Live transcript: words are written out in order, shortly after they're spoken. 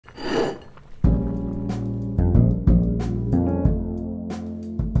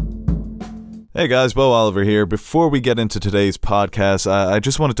Hey guys, Bo Oliver here. Before we get into today's podcast, I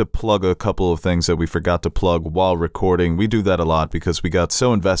just wanted to plug a couple of things that we forgot to plug while recording. We do that a lot because we got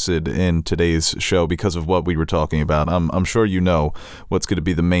so invested in today's show because of what we were talking about. I'm sure you know what's going to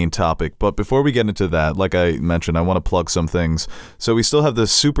be the main topic. But before we get into that, like I mentioned, I want to plug some things. So we still have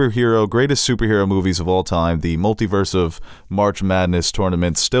the greatest superhero movies of all time, the Multiverse of March Madness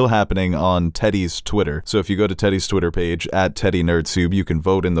tournament, still happening on Teddy's Twitter. So if you go to Teddy's Twitter page, @TeddyNerdSoup, you can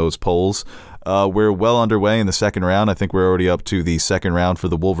vote in those polls. We're well underway in the second round. I think we're already up to the second round for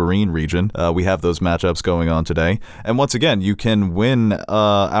the Wolverine region. We have those matchups going on today. And once again, you can win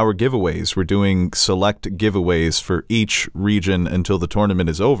our giveaways. We're doing select giveaways for each region until the tournament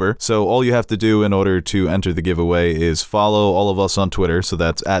is over. So all you have to do in order to enter the giveaway is follow all of us on Twitter. So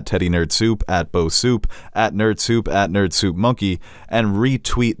that's @TeddyNerdSoup, @BoSoup, @NerdSoup, @NerdSoupMonkey, and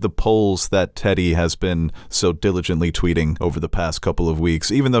retweet the polls that Teddy has been so diligently tweeting over the past couple of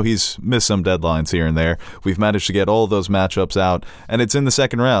weeks. Even though he's missed some deadlines here and there, we've managed to get all of those matchups out, and it's in the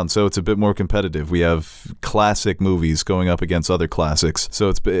second round, so it's a bit more competitive. We have classic movies going up against other classics,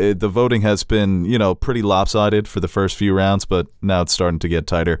 so the voting has been, pretty lopsided for the first few rounds, but now it's starting to get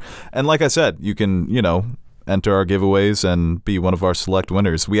tighter. And like I said, you can, enter our giveaways and be one of our select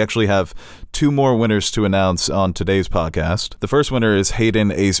winners. We actually have 2 more winners to announce on today's podcast. The first winner is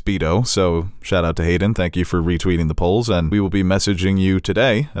Hayden Acebedo, so shout out to Hayden. Thank you for retweeting the polls, and we will be messaging you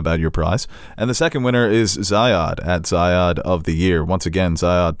today about your prize. And the second winner is Zyod, @Zyod of the Year. Once again,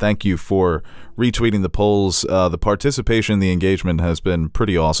 Zyod, thank you for retweeting the polls. The participation, the engagement has been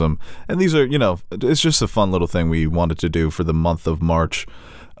pretty awesome. And these are, it's just a fun little thing we wanted to do for the month of March.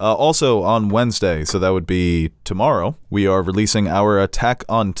 Also on Wednesday, so that would be tomorrow, we are releasing our Attack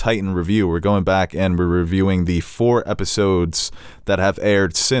on Titan review. We're going back and we're reviewing the 4 episodes that have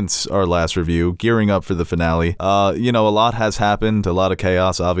aired since our last review, gearing up for the finale. A lot has happened, a lot of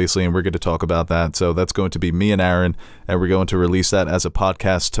chaos, obviously, and we're going to talk about that. So that's going to be me and Aaron, and we're going to release that as a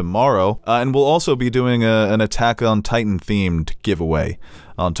podcast tomorrow. And we'll also be doing an Attack on Titan themed giveaway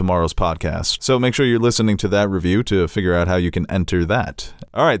on tomorrow's podcast. So make sure you're listening to that review to figure out how you can enter that.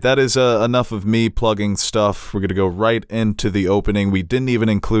 All right, that is enough of me plugging stuff. We're going to go right into the opening. We didn't even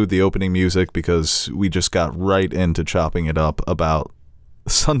include the opening music because we just got right into chopping it up about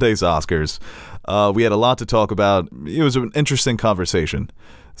Sunday's Oscars. We had a lot to talk about. It was an interesting conversation.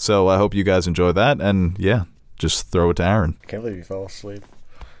 So I hope you guys enjoy that. And yeah, just throw it to Aaron. I can't believe you fell asleep.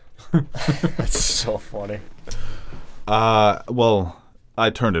 That's so funny. Well, I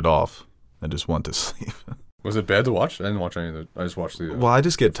turned it off. I just went to sleep. Was it bad to watch? I didn't watch any of it. I just watched the... Well, I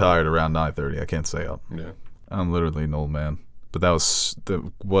just get tired around 9:30. I can't stay up. Yeah. I'm literally an old man. But that was...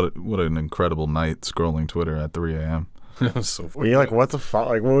 what an incredible night scrolling Twitter at 3 a.m. That was so funny. Were you like, what the fuck?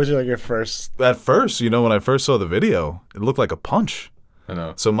 Like, what was your first... At first, when I first saw the video, it looked like a punch. I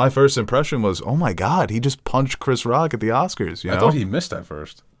know. So my first impression was, oh my God, he just punched Chris Rock at the Oscars, I thought he missed at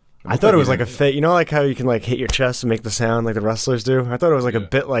first. I thought it was like a fake, like how you can like hit your chest and make the sound like the wrestlers do? I thought it was like a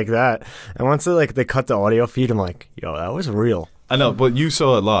bit like that. And once they cut the audio feed, I'm like, yo, that was real. I know, but you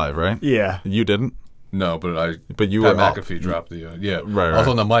saw it live, right? Yeah. You didn't? No, but you were McAfee dropped the right. I was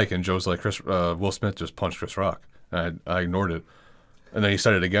on the mic and Joe's like, Will Smith just punched Chris Rock. And I ignored it. And then he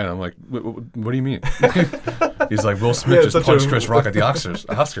said it again. I'm like, what do you mean? He's like, Will Smith just punched Chris Rock at the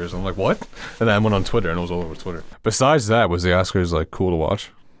Oscars. I'm like, what? And then I went on Twitter, and it was all over Twitter. Besides that, was the Oscars like cool to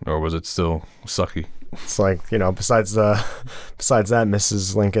watch, or was it still sucky? It's like, besides that,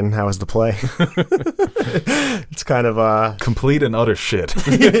 Mrs. Lincoln, how was the play? It's kind of complete and utter shit.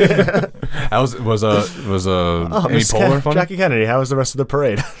 Yeah. Was Amy Poehler funny? Jackie Kennedy, how was the rest of the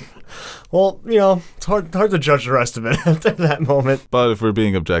parade? Well, it's hard to judge the rest of it after that moment. But if we're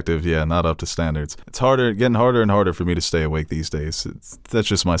being objective, yeah, not up to standards. It's getting harder and harder for me to stay awake these days. That's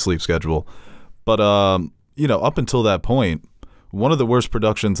just my sleep schedule. But up until that point, one of the worst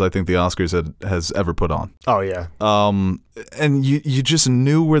productions I think the Oscars has ever put on. Oh yeah. And you just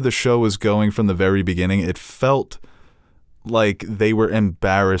knew where the show was going from the very beginning. It felt like they were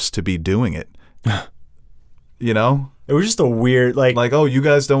embarrassed to be doing it. It was just a weird like oh, you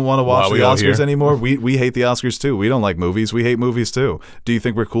guys don't want to watch the Oscars anymore? We hate the Oscars too. We don't like movies. We hate movies too. Do you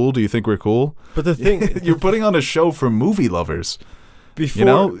think we're cool? Do you think we're cool? But the thing you're putting on a show for movie lovers.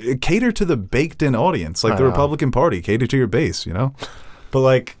 Cater to the baked-in audience, like the Republican Party. Cater to your base, But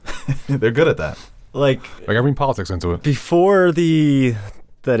like, they're good at that. Like I bring politics into it. Before that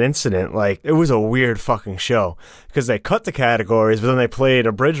incident, it was a weird fucking show because they cut the categories, but then they played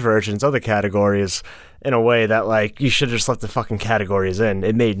abridged versions of the categories in a way that you should have just let the fucking categories in.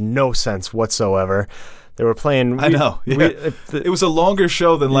 It made no sense whatsoever. They were playing. I know. Yeah. It was a longer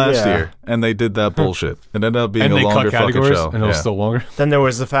show than last year, and they did that bullshit. It ended up being a longer fucking show. And it was still longer. Then there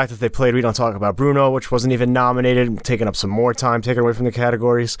was the fact that they played We Don't Talk About Bruno, which wasn't even nominated, taking up some more time, taken away from the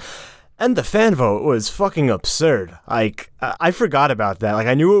categories. And the fan vote was fucking absurd. Like, I forgot about that. Like,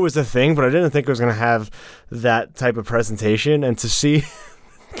 I knew it was a thing, but I didn't think it was going to have that type of presentation. And to see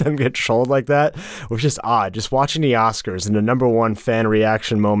them get trolled like that was just odd. Just watching the Oscars and the #1 fan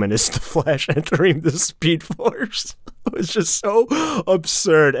reaction moment is the Flash entering the Speed Force. It was just so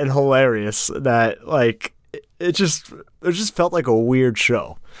absurd and hilarious that, like, it just felt like a weird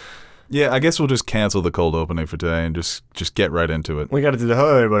show. Yeah, I guess we'll just cancel the cold opening for today and just get right into it. We got to do the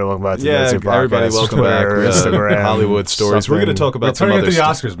hello, everybody, welcome back to the everybody, welcome Twitter, back. Instagram, Hollywood stories. We're going to talk about some other the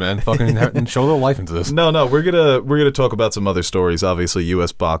Oscars, man. Fucking show a little life into this. No, we're gonna talk about some other stories. Obviously,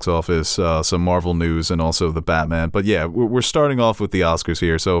 U.S. box office, some Marvel news, and also the Batman. But yeah, we're starting off with the Oscars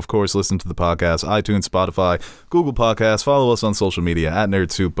here. So of course, listen to the podcast, iTunes, Spotify, Google Podcasts. Follow us on social media at Nerd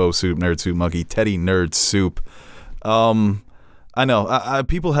Soup, Bo Soup, Nerd Soup Monkey, Teddy Nerd Soup. I know.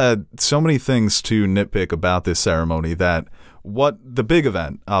 People had so many things to nitpick about this ceremony that the big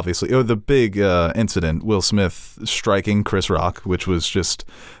event, obviously, or the big incident, Will Smith striking Chris Rock, which was just,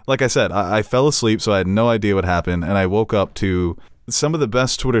 like I said, I fell asleep, so I had no idea what happened, and I woke up to some of the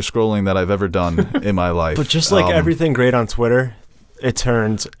best Twitter scrolling that I've ever done in my life. But just like everything great on Twitter, it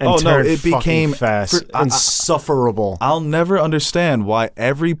turned it became fast, insufferable. I'll never understand why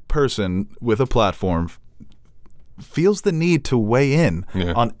every person with a platform feels the need to weigh in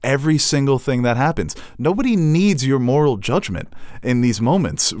on every single thing that happens. Nobody needs your moral judgment in these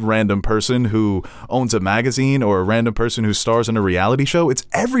moments. Random person who owns a magazine or a random person who stars in a reality show. It's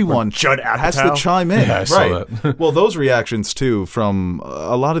everyone has to chime in. Yeah, I saw that. Well, those reactions too from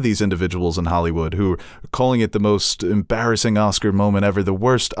a lot of these individuals in Hollywood who are calling it the most embarrassing Oscar moment ever, the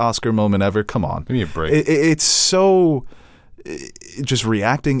worst Oscar moment ever. Come on. Give me a break. It's so... just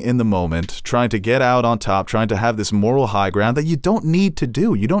reacting in the moment, trying to get out on top, trying to have this moral high ground that you don't need to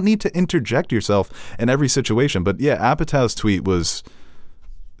do. You don't need to interject yourself in every situation. But yeah, Apatow's tweet was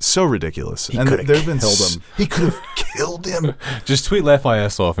so ridiculous. He could have killed him. He could have killed him. Just tweet laugh my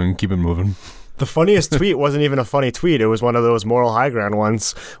ass off and keep it moving. The funniest tweet wasn't even a funny tweet. It was one of those moral high ground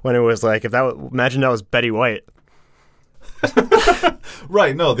ones when it was like, imagine that was Betty White.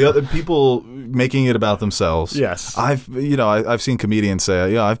 Right, no, the other people making it about themselves. Yes. I've seen comedians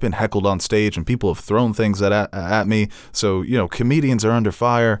say, I've been heckled on stage and people have thrown things at me. So, comedians are under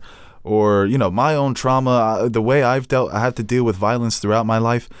fire. Or, my own trauma, the way I have to deal with violence throughout my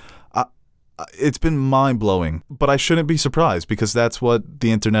life. It's been mind-blowing. But I shouldn't be surprised because that's what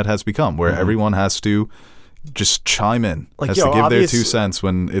the internet has become, where everyone has to just chime in, has to give their 2 cents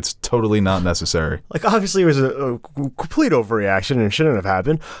when it's totally not necessary. Like, obviously it was a complete overreaction and shouldn't have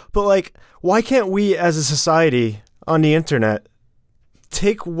happened, but like, why can't we as a society on the internet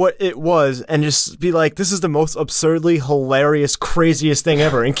take what it was and just be like, this is the most absurdly hilarious, craziest thing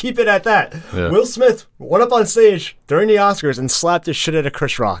ever, and keep it at that? Yeah. Will Smith went up on stage during the Oscars and slapped the shit out of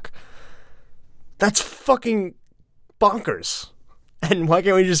Chris Rock. That's fucking bonkers. And why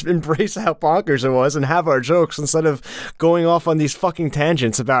can't we just embrace how bonkers it was and have our jokes instead of going off on these fucking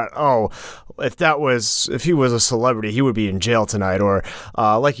tangents about, if he was a celebrity, he would be in jail tonight, or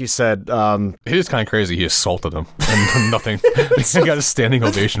like you said, it is kind of crazy. He assaulted him and nothing. He got a standing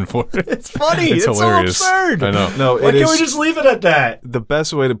ovation for it. It's funny. It's hilarious. So absurd. I know. No, why can't we just leave it at that? The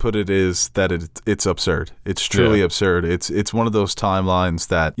best way to put it is that it's absurd. It's truly absurd. It's one of those timelines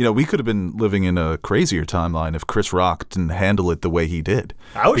that we could have been living in a crazier timeline if Chris Rock didn't handle it the way he did.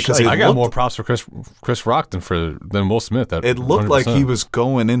 I got more props for Chris Rock than Will Smith. It looked 100%. Like he was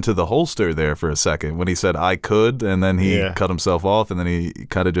going into the holster there for a second when he said I could, and then he cut himself off, and then he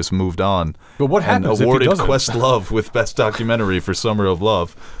kind of just moved on. But what happens and awarded if he doesn't? Questlove with Best Documentary for Summer of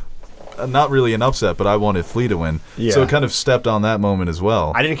Love. Not really an upset, but I wanted Flea to win, so it kind of stepped on that moment as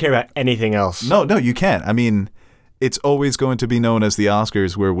well. I didn't care about anything else. No, you can't. I mean, it's always going to be known as the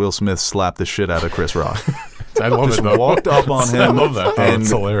Oscars where Will Smith slapped the shit out of Chris Rock. I love just it, though. Walked up on him. I love that. And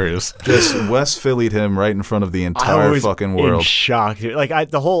it's hilarious. Just West Phillied him right in front of the entire fucking world. In shock, dude. Like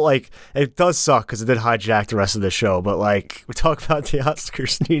it does suck because it did hijack the rest of the show. But like, we talk about the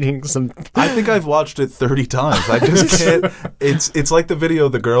Oscars needing some. I think I've watched it 30 times. I just can't. It's like the video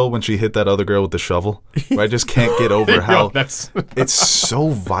of the girl when she hit that other girl with the shovel. Where I just can't get over how it's so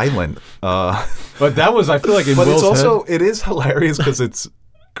violent. But that was, I feel like, it is hilarious because it's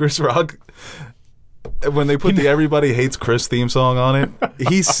Chris Rock. When they put the Everybody Hates Chris theme song on it,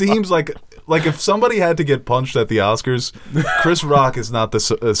 he seems like if somebody had to get punched at the Oscars, Chris Rock is not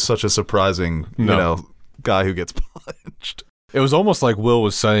such a surprising guy who gets punched. It was almost like Will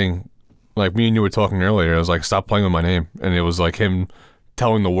was saying, like me and you were talking earlier. It was like, stop playing with my name, and it was like him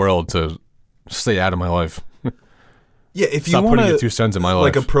telling the world to stay out of my life. Yeah, if you stop want putting your 2 cents in my life.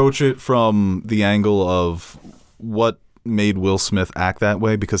 like approach it from the angle of what made Will Smith act that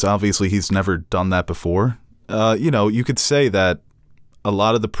way, because obviously he's never done that before. You know, you could say that a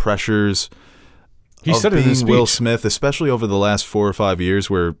lot of the pressures of being Will Smith, especially over the last 4 or 5 years,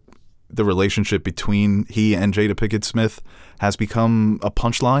 where the relationship between he and Jada Pinkett Smith has become a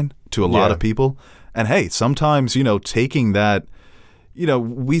punchline to a lot of people. And hey, sometimes, you know, taking that, you know,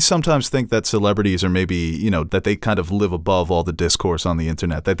 we sometimes think that celebrities are maybe, you know, that they kind of live above all the discourse on the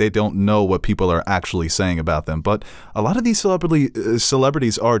internet, that they don't know what people are actually saying about them. But a lot of these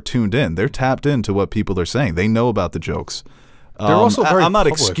celebrities are tuned in. They're tapped into what people are saying. They know about the jokes. They're also very I'm not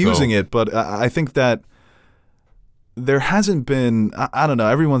public, excusing though. it, but I think that there hasn't been, I don't know,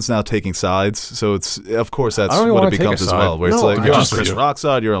 everyone's now taking sides. So it's, of course, that's what it becomes as well, where it's like, you're on Chris Rock's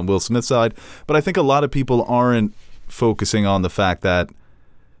side, you're on Will Smith's side. But I think a lot of people aren't focusing on the fact that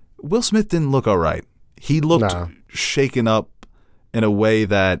Will Smith didn't look all right. He looked shaken up in a way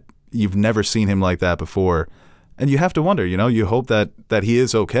that you've never seen him like that before. And you have to wonder, you know, you hope that he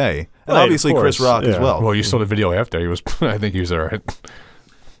is okay. And obviously Chris Rock as well. Well, you saw the video after. He was, I think he was all right.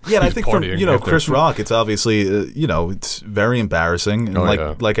 Yeah, and I think from, you know, Chris Rock, it's obviously, you know, it's very embarrassing.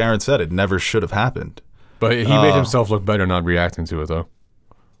 And like Aaron said, it never should have happened. But he made himself look better not reacting to it, though.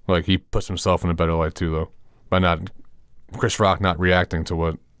 Like, he puts himself in a better light, too, though. By not, Chris Rock not reacting to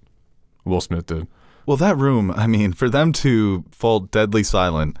what Will Smith did. Well, that room, I mean, for them to fall deadly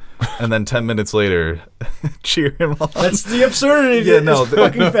silent and then 10 minutes later cheer him on. That's the absurdity. Yeah, no, it's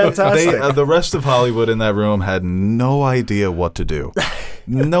fucking fantastic. The rest of Hollywood in that room had no idea what to do.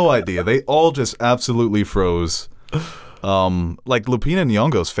 No idea. They all just absolutely froze. Like Lupita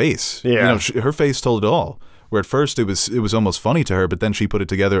Nyong'o's face. Yeah. You know, her face told it all. Where at first it was almost funny to her, but then she put it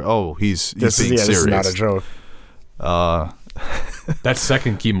together. Oh, he's being serious. This is not a joke. That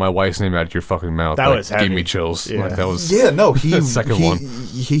second "keep my wife's name out of your fucking mouth" that was gave me chills. Yeah. Like, that was the second one.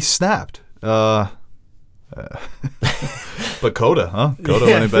 He snapped. But CODA, huh? CODA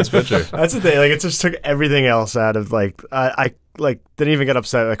winning Best Picture. That's the thing. Like, it just took everything else out of, like, I didn't even get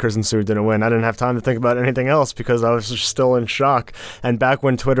upset that Kristen Stewart didn't win. I didn't have time to think about anything else because I was just still in shock. And back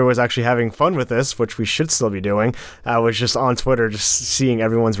when Twitter was actually having fun with this, which we should still be doing, I was just on Twitter just seeing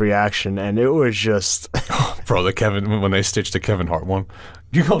everyone's reaction, and it was just... Bro, when they stitched the Kevin Hart one,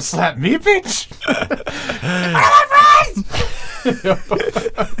 you gonna slap me, bitch?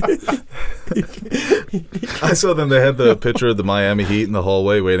 I saw them. They had the picture of the Miami Heat in the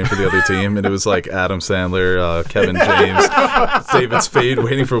hallway waiting for the other team, and it was like Adam Sandler, Kevin James, David Spade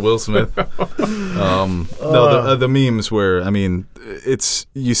waiting for Will Smith. No, the memes were, I mean,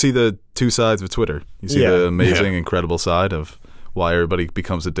 you see the two sides of Twitter. You see the amazing, incredible side of why everybody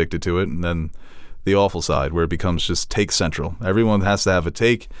becomes addicted to it, and then the awful side where it becomes just take central. Everyone has to have a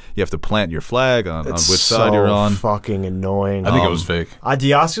take. You have to plant your flag on which side you're on. Fucking annoying. I think it was fake.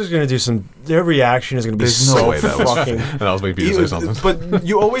 The Oscars are going to do some... Their reaction is going to be no way that was fucking... And I was waiting for you to say something. But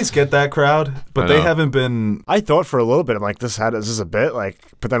you always get that crowd, but they haven't been... I thought for a little bit, I'm like, this is a bit, like...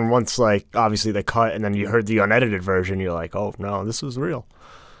 But then once, like, obviously they cut and then you heard the unedited version, you're like, oh, no, this is real.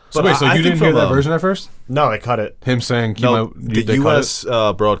 So wait, so you didn't hear that version at first? No, they cut it. Him saying, the U.S.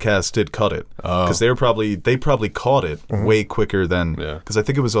 Broadcast did cut it because they probably caught it way quicker than because I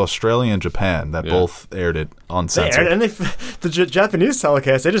think it was Australia and Japan that both aired it uncensored. And the Japanese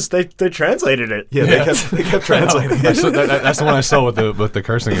telecast, they translated it. Yeah, they kept translating it. That's the one I saw with the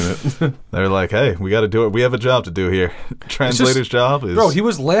cursing in it. They're like, hey, we got to do it. We have a job to do here. Translator's job is... Bro, he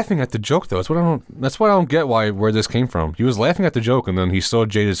was laughing at the joke though. That's why I don't get where this came from. He was laughing at the joke and then he saw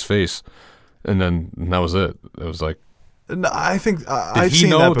Jada's face, and then that was it. It was like, no, I think I've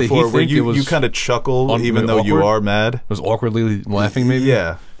seen that before, where you kind of chuckle even though you are mad. It was awkwardly laughing, maybe.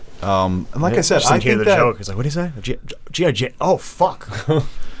 Yeah, and like I said, I think the joke. It's like, what did he say? G.I. Oh fuck.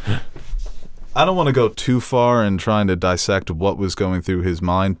 I don't want to go too far in trying to dissect what was going through his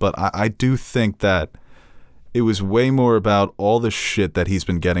mind, but I do think that it was way more about all the shit that he's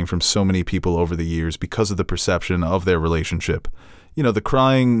been getting from so many people over the years because of the perception of their relationship. You know, the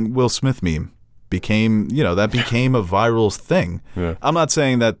crying Will Smith meme became a viral thing. Yeah. I'm not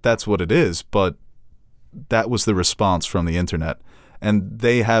saying that that's what it is, but that was the response from the internet. And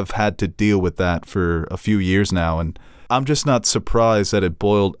they have had to deal with that for a few years now. And I'm just not surprised that it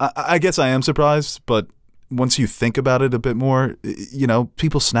boiled. I guess I am surprised, but once you think about it a bit more, you know,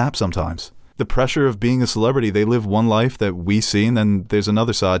 people snap sometimes. The pressure of being a celebrity, they live one life that we see, and then there's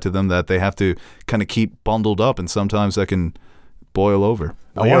another side to them that they have to kind of keep bundled up, and sometimes that can boil over.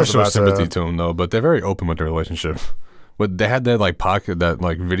 I want to show sympathy to him, though, but they're very open with their relationship. But they had that like pocket, that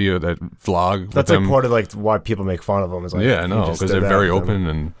like video, that vlog. That's like part of like why people make fun of them. Is like, yeah, I know, because they're very open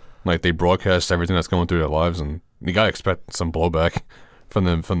and like they broadcast everything that's going through their lives, and you gotta expect some blowback from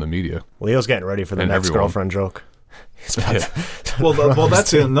the media. Leo's getting ready for the next girlfriend joke. Yeah. well,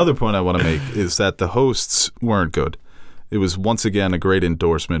 that's another point I want to make is that the hosts weren't good. It was once again a great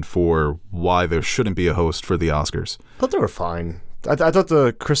endorsement for why there shouldn't be a host for the Oscars. I thought they were fine. I thought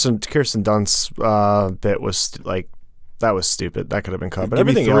the Kirsten Dunst bit was like, that was stupid. That could have been cut. But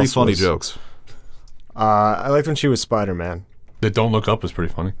everything Give me 3 else funny was, jokes. I liked when she was Spider-Man. The Don't Look Up was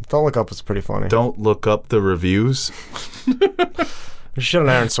pretty funny. Don't Look Up was pretty funny. Don't look up the reviews. She should have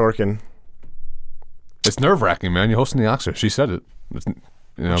Aaron Sorkin. It's nerve-wracking, man. You're hosting the Oscars. She said it.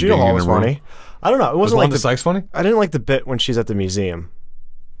 Gina Hall was funny. I don't know. It wasn't like the Sykes funny. I didn't like the bit when she's at the museum.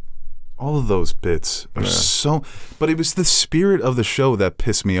 All of those bits are so... But it was the spirit of the show that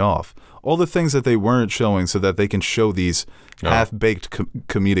pissed me off. All the things that they weren't showing so that they can show these half-baked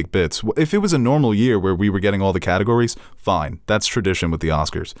comedic bits. If it was a normal year where we were getting all the categories, fine. That's tradition with the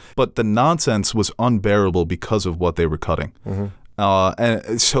Oscars. But the nonsense was unbearable because of what they were cutting.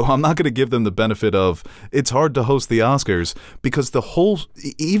 And so I'm not going to give them the benefit of it's hard to host the Oscars because the whole,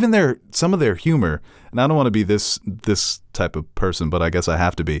 even some of their humor, and I don't want to be this type of person, but I guess I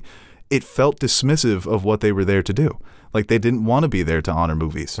have to be. It felt dismissive of what they were there to do. Like they didn't want to be there to honor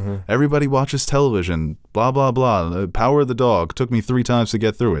movies. Everybody watches television, blah, blah, blah. Power of the Dog took me 3 times to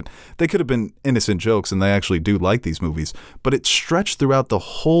get through it. They could have been innocent jokes, and they actually do like these movies. But it stretched throughout the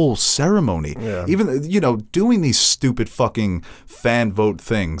whole ceremony. Yeah. Even, doing these stupid fucking fan vote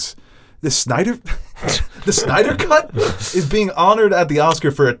things. The Snyder Cut is being honored at the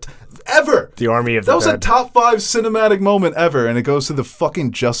Oscar for it. Ever. The Army of the Dead. That was a top 5 cinematic moment ever, and it goes to the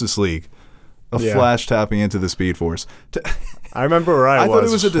fucking Justice League. Flash tapping into the Speed Force. I remember where I was. I thought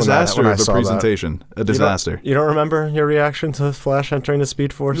it was a disaster of a presentation. A disaster. You don't remember your reaction to Flash entering the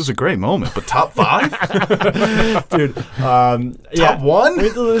Speed Force? It was a great moment, but top 5? Dude. Top 1? I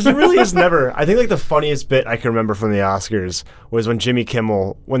mean, there really is never. I think like the funniest bit I can remember from the Oscars was when Jimmy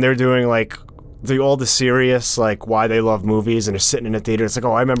Kimmel, when they're doing like all the serious, like why they love movies, and they're sitting in a theater. It's like,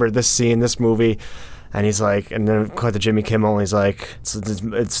 oh, I remember this scene, this movie. And he's like, and then cut to Jimmy Kimmel, and he's like,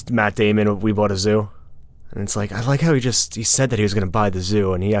 it's Matt Damon, We Bought a Zoo. And it's like, I like how he said that he was going to buy the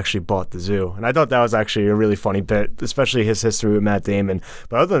zoo, and he actually bought the zoo. And I thought that was actually a really funny bit, especially his history with Matt Damon.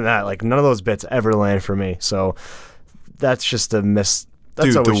 But other than that, like, none of those bits ever land for me. So that's just a miss.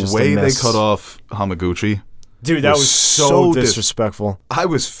 That's Dude, the way they cut off Hamaguchi. Dude, that was so disrespectful. I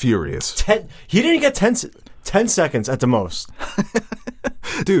was furious. He didn't get 10 seconds at the most.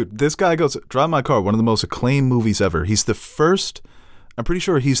 Dude, this guy goes, Drive My Car, one of the most acclaimed movies ever. He's the first, I'm pretty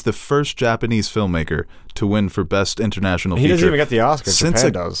sure he's the first Japanese filmmaker to win for Best International Feature. He doesn't even get the Oscar.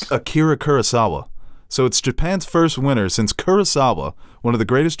 Japan does. Akira Kurosawa. So it's Japan's first winner since Kurosawa, one of the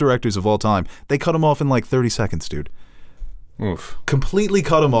greatest directors of all time. They cut him off in like 30 seconds, dude. Oof. Completely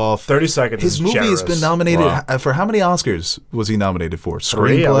cut him off. 30 seconds. His movie has been nominated for how many Oscars was he nominated for?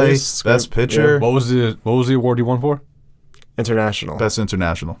 Screenplay, Best Picture. Yeah. What was the award he won for? International. Best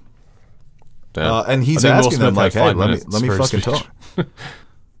International. And he's asking them like, "Hey, let me fucking talk."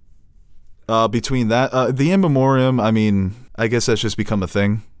 Between that, the In Memoriam, I mean, I guess that's just become a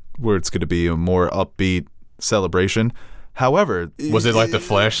thing where it's going to be a more upbeat celebration. However, was it like the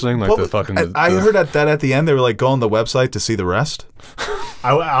Flash thing, like the fucking? I heard that at the end they were like, go on the website to see the rest.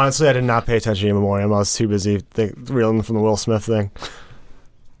 Honestly, I did not pay attention to In Memoriam. I was too busy reeling from the Will Smith thing.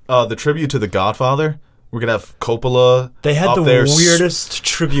 The tribute to The Godfather. We're gonna have Coppola. They had the weirdest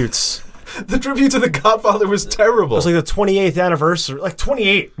tributes. The tribute to The Godfather was terrible. It was like the 28th anniversary, like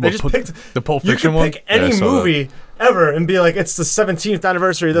 28. They just picked the Pulp Fiction one. You could pick any movie ever and be like, it's the 17th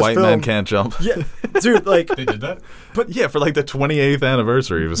anniversary of this film. White Man Can't Jump. Yeah, dude, like they did that. But yeah, for like the 28th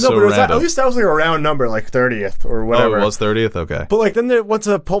anniversary, it was so random. At least that was like a round number, like 30th or whatever. Oh, it was 30th. Okay. But like then they went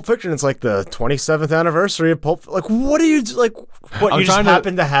to Pulp Fiction. It's like the 27th anniversary of Pulp. Like, what do you like? What you just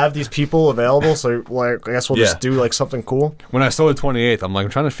happen to have these people available? So like, I guess we'll just do like something cool. When I saw the 28th, I'm like,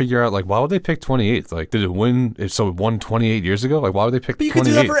 I'm trying to figure out like, why would they pick 28th? Like, did it win? So it won 28 years ago. Like, why would they pick? But you 28th? could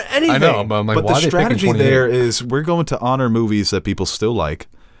do that for anything. I know, but I'm like, why the strategy there is we're going to honor movies that people still like,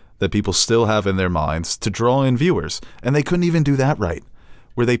 that people still have in their minds, to draw in viewers. And they couldn't even do that right.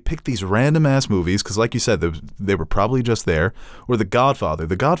 Where they picked these random ass movies, because like you said, they were probably just there. Or The Godfather.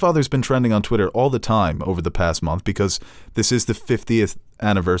 The Godfather's been trending on Twitter all the time over the past month because this is the 50th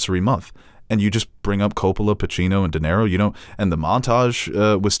anniversary month. And you just bring up Coppola, Pacino, and De Niro, and the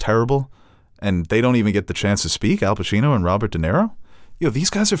montage was terrible. And they don't even get the chance to speak, Al Pacino and Robert De Niro.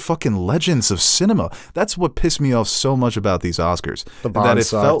 These guys are fucking legends of cinema. That's what pissed me off so much about these Oscars. The Bond that it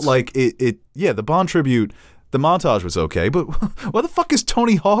felt like the Bond tribute The montage was okay, but what the fuck is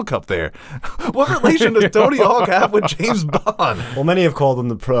Tony Hawk up there? What relation does Tony Hawk have with James Bond? Well, many have called him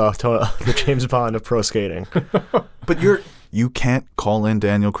the James Bond of pro skating. But you can't call in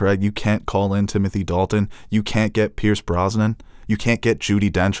Daniel Craig. You can't call in Timothy Dalton. You can't get Pierce Brosnan. You can't get Judi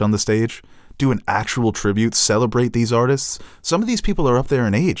Dench on the stage. Do an actual tribute. Celebrate these artists. Some of these people are up there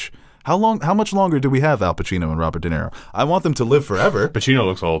in age. How much longer do we have Al Pacino and Robert De Niro? I want them to live forever. Pacino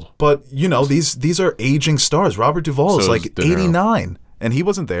looks old. But, you know, these are aging stars. Robert Duvall is like 89, and he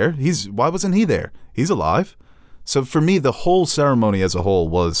wasn't there. Why wasn't he there? He's alive. So for me, the whole ceremony as a whole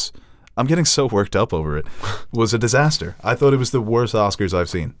was, I'm getting so worked up over it, was a disaster. I thought it was the worst Oscars I've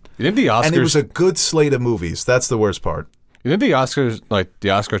seen. You think the Oscars... And it was a good slate of movies. That's the worst part. You think the Oscars, like,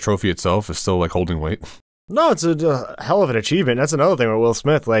 the Oscar trophy itself is still, like, holding weight? No, it's a hell of an achievement. That's another thing with Will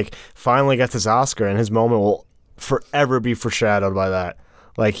Smith. Like, finally gets his Oscar, and his moment will forever be foreshadowed by that.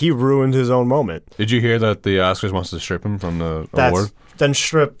 Like, he ruined his own moment. Did you hear that the Oscars wants to strip him from the award? Then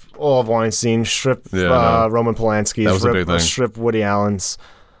strip all of Weinstein, strip Roman Polanski's, strip Woody Allen's.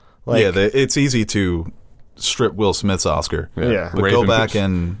 Like, yeah, it's easy to strip Will Smith's Oscar. Yeah. But go back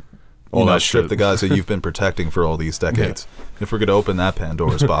and strip the guys that you've been protecting for all these decades. Yeah. If we're going to open that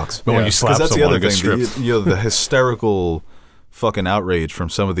Pandora's box. But when you slap that's someone, the other thing. The hysterical fucking outrage from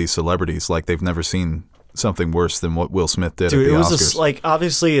some of these celebrities, like they've never seen something worse than what Will Smith did at the Oscars. Like,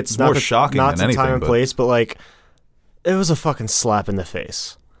 obviously it's more shocking not than anything, time and place, but like, it was a fucking slap in the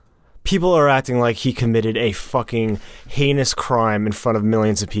face. People are acting like he committed a fucking heinous crime in front of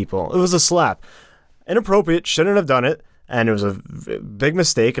millions of people. It was a slap. Inappropriate, shouldn't have done it, and it was a big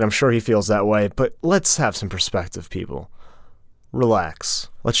mistake, and I'm sure he feels that way, but let's have some perspective, people. Relax.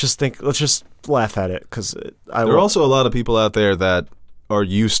 Let's just laugh at it, because there are also a lot of people out there that are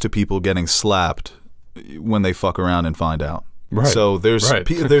used to people getting slapped when they fuck around and find out. Right. So there's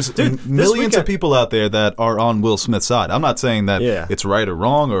Dude, millions of people out there that are on Will Smith's side. I'm not saying that it's right or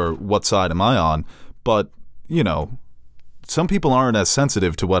wrong or what side am I on, but, you know, some people aren't as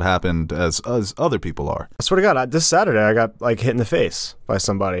sensitive to what happened as other people are. I swear to God, this Saturday I got like hit in the face by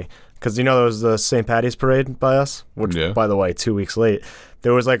somebody. Because, you know, there was the St. Patty's parade by us, which, by the way, 2 weeks late.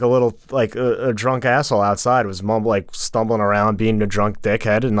 There was like a little, like a drunk asshole outside was stumbling around being a drunk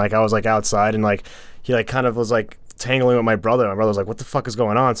dickhead. And like I was like outside and like he like kind of was like tangling with my brother. My brother was like, what the fuck is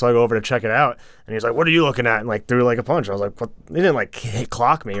going on? So I go over to check it out. And he's like, what are you looking at? And like threw like a punch. I was like, what? He didn't like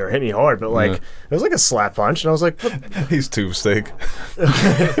clock me or hit me hard, but like it was like a slap punch. And I was like, what? He's tube steak.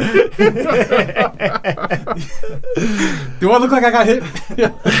 Do I look like I got hit?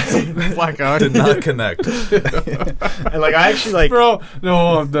 Black guy did not connect. And like I actually like, bro,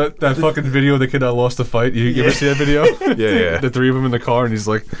 no, that fucking video of the kid that lost the fight. You ever see that video? Yeah. The three of them in the car, and he's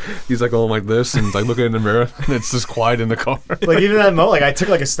like going like this, and like looking in the mirror, and it's just quiet in the car. Like even that moment, like I took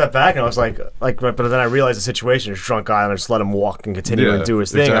like a step back, and I was like, but then I realized the situation. This drunk guy, and I just let him walk and continue and do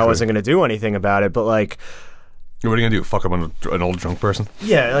his thing. I wasn't gonna do anything about it, but like, what are you gonna do? Fuck up on an old drunk person?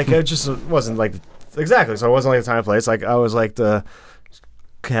 Yeah, like it just wasn't like exactly. So it wasn't like the time and place. Like I was like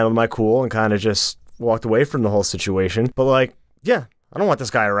handled my cool and kind of just walked away from the whole situation. But like, yeah, I don't want this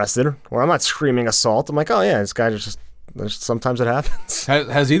guy arrested, or I'm not screaming assault. I'm like, oh yeah, this guy just sometimes it happens.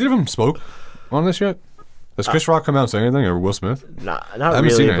 Has either of them spoke on this yet? Does Chris Rock come out and say anything, or Will Smith? Not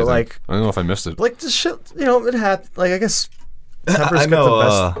really, but like, I don't know if I missed it. Like this shit, you know, it had like I guess Pepper's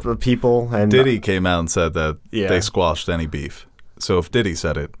got the best people, and Diddy came out and said that they squashed any beef. So if Diddy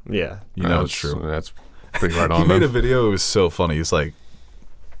said it, you know it's true. That's pretty right on. He made a video. It was so funny. It's like,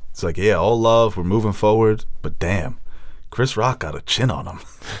 yeah, all love. We're moving forward, but damn, Chris Rock got a chin on him.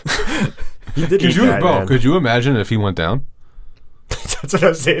 He did. Could you imagine if he went down? That's what I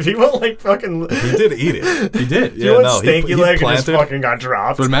was saying. If he went like fucking, he did eat it. He did. He went stanky leg and just fucking got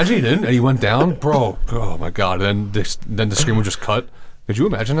dropped. But imagine he didn't, and he went down, bro. Oh my god! Then the screen would just cut. Could you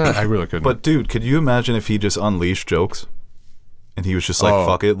imagine that? I really couldn't. But dude, could you imagine if he just unleashed jokes? And he was just like,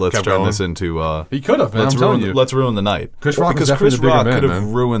 fuck it, let's turn this into... he could have, man, let's ruin the night. Chris Rock because Chris Rock could have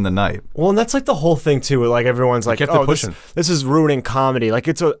ruined the night. Well, and that's like the whole thing, too. Like, everyone's like, oh, this is ruining comedy. Like,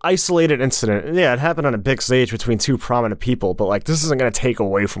 it's an isolated incident. And yeah, it happened on a big stage between two prominent people, but, like, this isn't going to take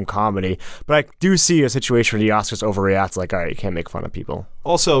away from comedy. But I do see a situation where the Oscars overreact, like, all right, you can't make fun of people.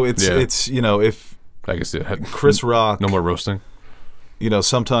 Also, it's you know, if I guess Chris Rock... No more roasting. You know,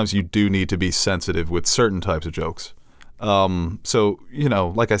 sometimes you do need to be sensitive with certain types of jokes. So, you know,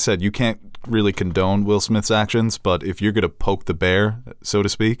 like I said, you can't really condone Will Smith's actions, but if you're going to poke the bear, so to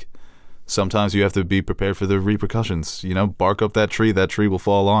speak, sometimes you have to be prepared for the repercussions. You know, bark up that tree will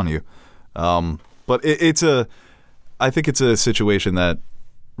fall on you. But I think it's a situation that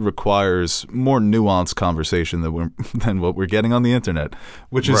requires more nuanced conversation than what we're getting on the internet,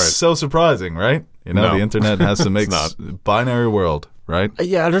 which is so surprising, right? You know, the internet has to make binary world, right?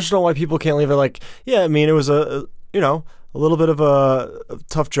 Yeah, I just don't know why people can't leave it like, yeah, I mean, it was a little bit of a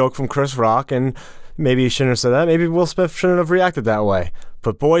tough joke from Chris Rock, and maybe he shouldn't have said that. Maybe Will Smith shouldn't have reacted that way.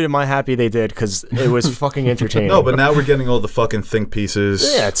 But boy, am I happy they did, because it was fucking entertaining. No, but now we're getting all the fucking think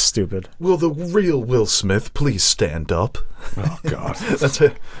pieces. Yeah, it's stupid. Will the real Will Smith please stand up? Oh, God. That's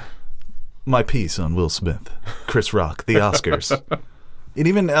it. My piece on Will Smith. Chris Rock, the Oscars. And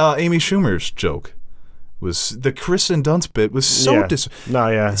even Amy Schumer's joke was the Kristen Dunst bit was so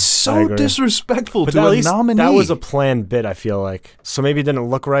disrespectful but to a nominee. That was a planned bit, I feel like. So maybe it didn't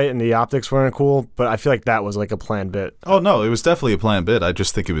look right and the optics weren't cool, but I feel like that was like a planned bit. Oh no, it was definitely a planned bit. I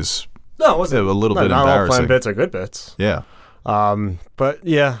just think it was it wasn't a little bit not embarrassing. All planned bits are good bits. Yeah. But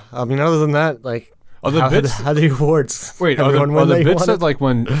yeah, I mean, other than that, like, how the awards? Wait, are the bits that like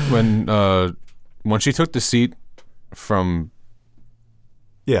when she took the seat from?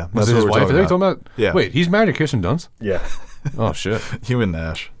 Yeah, was it his wife? Are they talking about? Yeah. Wait, he's married to Kirsten Dunst? Yeah. Oh shit. You and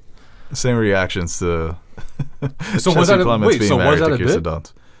Nash. Same reactions to. So was that a bit?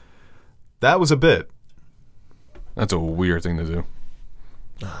 Dunst. That was a bit. That's a weird thing to do.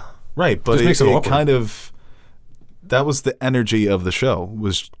 Right, but it kind of. That was the energy of the show.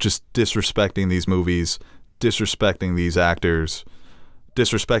 Was just disrespecting these movies, disrespecting these actors,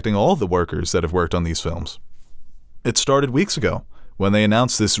 disrespecting all the workers that have worked on these films. It started weeks ago, when they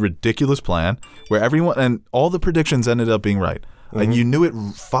announced this ridiculous plan where everyone and all the predictions ended up being right. And you knew it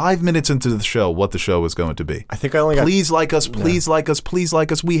 5 minutes into the show what the show was going to be. I think I only got... Please like us, please like us, please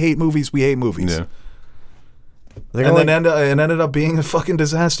like us. We hate movies, we hate movies. Yeah. And then it ended up being a fucking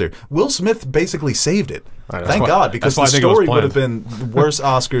disaster. Will Smith basically saved it. Thank God, because the story would have been the worst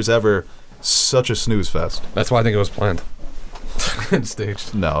Oscars ever. Such a snooze fest. That's why I think it was planned.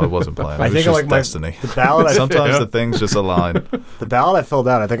 Staged. No, it wasn't planned. I think just like destiny. The ballot. Sometimes the things just align. The ballot I filled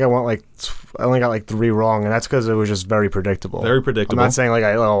out, I think I only got like 3 wrong, and that's because it was just very predictable. Very predictable. I'm not saying like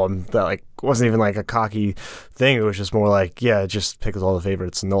that wasn't even like a cocky thing. It was just more like, yeah, just pick all the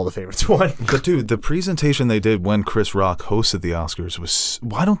favorites and all the favorites won. But dude, the presentation they did when Chris Rock hosted the Oscars was,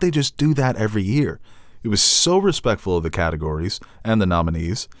 why don't they just do that every year? It was so respectful of the categories and the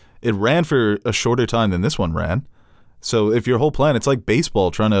nominees. It ran for a shorter time than this one ran. So if your whole plan, it's like baseball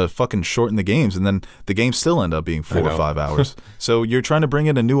trying to fucking shorten the games, and then the games still end up being 4 or 5 hours. So you're trying to bring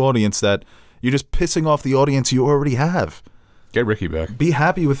in a new audience that you're just pissing off the audience you already have. Get Ricky back. Be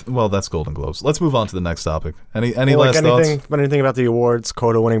happy with, well, that's Golden Globes. Let's move on to the next topic. Any last thoughts? Anything about the awards,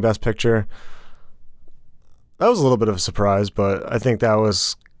 CODA winning Best Picture? That was a little bit of a surprise, but I think that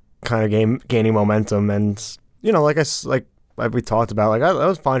was kind of gaining momentum, and like we talked about, like that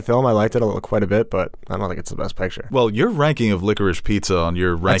was a fine film. I liked it quite a bit, but I don't think it's the best picture. Well, your ranking of Licorice Pizza on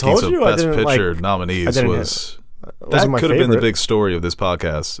your rankings of Best Picture nominees was that could have been the big story of this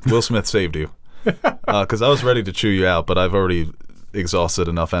podcast. Will Smith saved you, because I was ready to chew you out, but I've already exhausted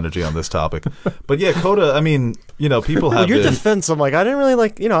enough energy on this topic. But yeah, CODA. I mean, people have your defense. I'm like, I didn't really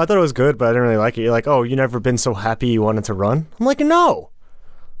like. I thought it was good, but I didn't really like it. You're like, oh, you never been so happy you wanted to run. I'm like, no.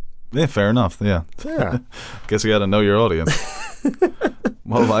 Yeah, fair enough. Yeah. Guess you got to know your audience.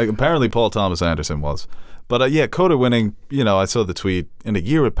 Well, apparently Paul Thomas Anderson was. But yeah, CODA winning, I saw the tweet, in a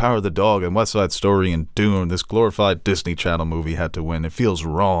year with Power of the Dog and West Side Story and Dune, this glorified Disney Channel movie had to win. It feels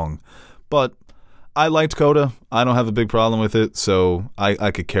wrong. But I liked CODA. I don't have a big problem with it, so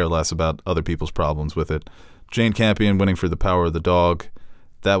I could care less about other people's problems with it. Jane Campion winning for The Power of the Dog.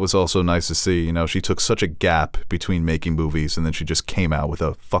 That was also nice to see. She took such a gap between making movies, and then she just came out with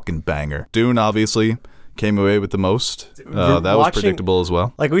a fucking banger. Dune, obviously, came away with the most. That was predictable as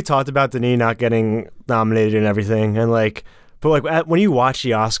well. Like, we talked about Denis not getting nominated and everything, and when you watch the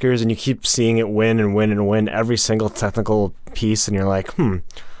Oscars and you keep seeing it win and win and win every single technical piece, and you're like,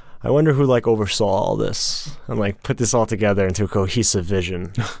 I wonder who oversaw all this and put this all together into a cohesive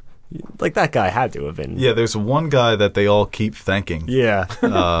vision. Like, that guy had to have been. Yeah, there's one guy that they all keep thanking. Yeah.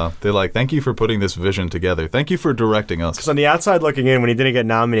 They're like, thank you for putting this vision together. Thank you for directing us. Because on the outside looking in, when he didn't get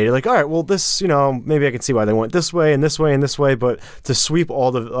nominated, like, all right, well, this, maybe I can see why they went this way and this way and this way, but to sweep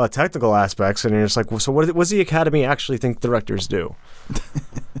all the technical aspects, and you're just like, well, so what does the Academy actually think directors do?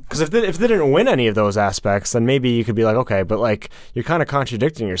 Because if they didn't win any of those aspects, then maybe you could be like, okay, but, you're kind of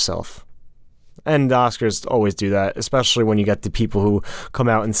contradicting yourself. And the Oscars always do that, especially when you get the people who come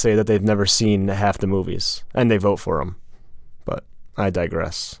out and say that they've never seen half the movies, and they vote for them. But I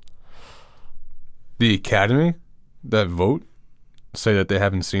digress. The Academy that vote say that they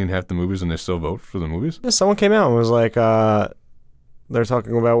haven't seen half the movies and they still vote for the movies? Yeah, someone came out and was like, they're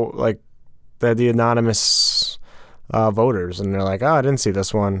talking about, they had the anonymous voters, and they're like, "Oh, I didn't see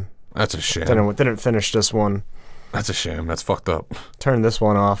this one. That's a shame. Didn't finish this one. That's a shame. That's fucked up. Turned this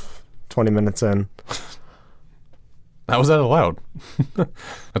one off 20 minutes in." How was that allowed?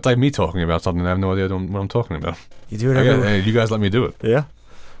 That's like me talking about something. I have no idea what I'm talking about. You do it every Hey, you guys let me do it. Yeah.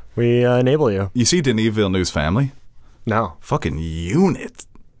 We enable you. You see Denis Villeneuve's family? No. Fucking unit.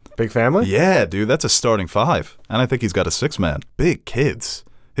 Big family? Yeah, dude, that's a starting 5. And I think he's got a 6-man. Big kids.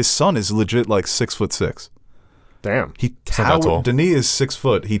 His son is legit like 6'6". Damn. He not tall. Denis is 6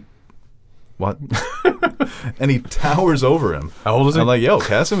 foot. What? And he towers over him. How old is he? I'm like, yo,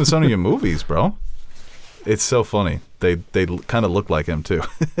 cast him in some of your movies, bro. It's so funny. They kind of look like him too.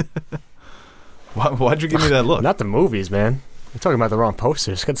 Why'd you give me that look? Not the movies, man. You're talking about the wrong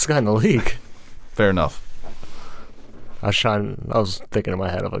posters. Got this guy in the league. Fair enough. I was thinking in my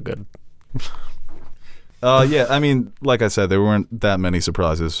head of a good. Yeah, I mean, like I said, there weren't that many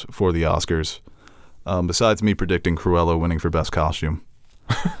surprises for the Oscars. Besides me predicting Cruella winning for Best Costume.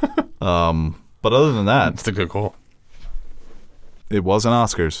 But other than that, That's a good call. it was an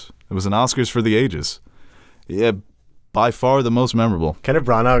Oscars. It was an Oscars for the ages. Yeah, by far the most memorable. Kenneth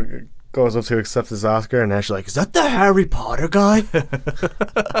Branagh goes up to accept his Oscar, and Ashley's like, "Is that the Harry Potter guy?"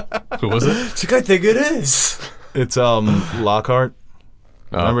 Who was it? It's like, I think it is. It's Lockhart.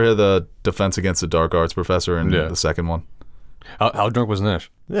 Remember the Defense Against the Dark Arts professor in the second one? How drunk was Nash?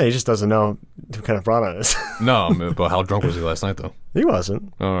 Yeah, he just doesn't know who Kenneth Branagh is. No, but how drunk was he last night, though? He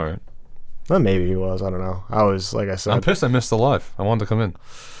wasn't. All right. Well, maybe he was. I don't know. I was, like I said. I'm pissed I missed the live. I wanted to come in.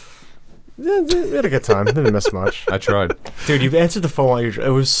 Yeah, we had a good time. Didn't miss much. I tried. Dude, you've answered the phone while it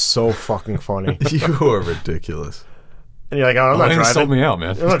was so fucking funny. You are ridiculous. And you're like, "Oh, I'm not Elena driving." sold me out,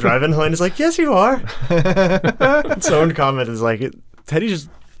 man. I'm not driving. Helena's like, "Yes, you are." Someone commented is like, Teddy's just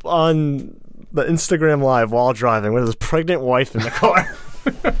on the Instagram live while driving with his pregnant wife in the car.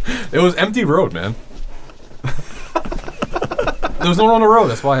 It was empty road, man. There was no one on the road.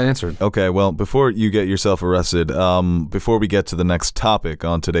 That's why I answered. Okay, well, before you get yourself arrested, before we get to the next topic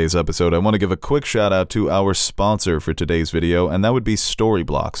on today's episode, I want to give a quick shout out to our sponsor for today's video, and that would be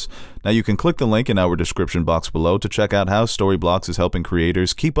Storyblocks. Now, you can click the link in our description box below to check out how Storyblocks is helping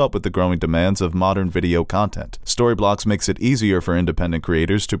creators keep up with the growing demands of modern video content. Storyblocks makes it easier for independent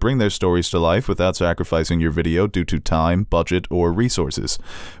creators to bring their stories to life without sacrificing your video due to time, budget, or resources.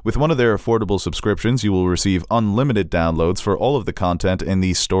 With one of their affordable subscriptions, you will receive unlimited downloads for all of the content in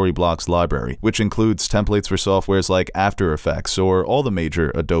the Storyblocks library, which includes templates for softwares like After Effects or all the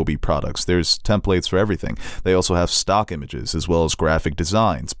major Adobe products. There's templates for everything. They also have stock images, as well as graphic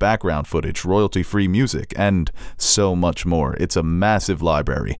designs, background footage, royalty-free music, and so much more. It's a massive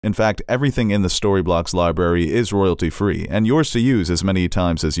library. In fact, everything in the Storyblocks library is royalty-free, and yours to use as many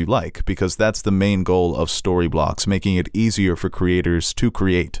times as you like, because that's the main goal of Storyblocks, making it easier for creators to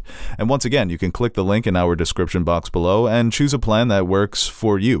create. And once again, you can click the link in our description box below and choose a plan that works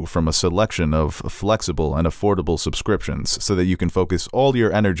for you from a selection of flexible and affordable subscriptions so that you can focus all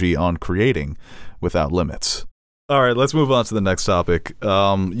your energy on creating without limits. All right, let's move on to the next topic.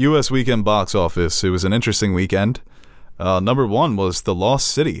 U.S. weekend box office. It was an interesting weekend. Number 1 was The Lost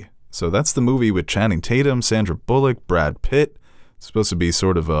City. So that's the movie with Channing Tatum, Sandra Bullock, Brad Pitt. It's supposed to be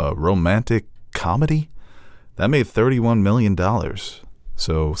sort of a romantic comedy. That made $31 million.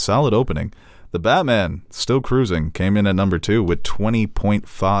 So solid opening. The Batman, still cruising, came in at number 2 with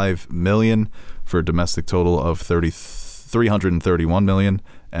 $20.5 million for a domestic total of $331 million.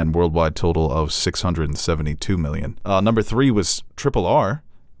 And worldwide total of $672 million. Number 3 was Triple R,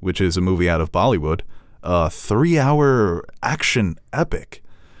 which is a movie out of Bollywood. A 3-hour action epic.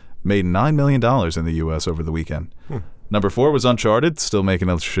 Made $9 million in the U.S. over the weekend. Number 4 was Uncharted, still making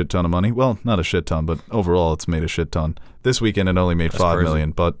a shit ton of money. Well, not a shit ton, but overall it's made a shit ton. This weekend it only made $5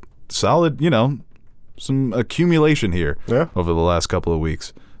 million, but solid, you know, some accumulation here over the last couple of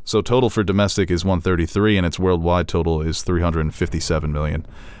weeks. So total for domestic is 133, and its worldwide total is 357 million.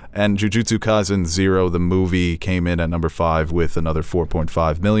 And Jujutsu Kaisen 0, the movie, came in at number 5 with another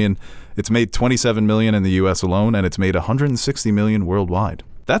 4.5 million. It's made 27 million in the US alone, and it's made 160 million worldwide.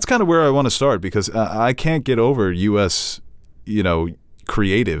 That's kind of where I want to start, because I can't get over US, you know,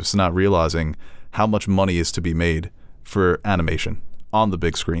 creatives not realizing how much money is to be made for animation on the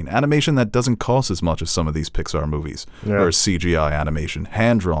big screen. Animation that doesn't cost as much as some of these Pixar movies, or CGI animation,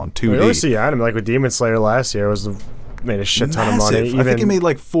 hand-drawn, 2D. We always see anime, like with Demon Slayer last year, made a shit ton of money. I think it made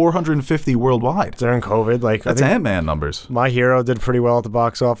like 450 worldwide. During COVID. Like, that's Ant-Man numbers. My Hero did pretty well at the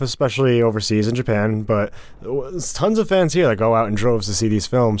box office, especially overseas in Japan, but there's tons of fans here that go out in droves to see these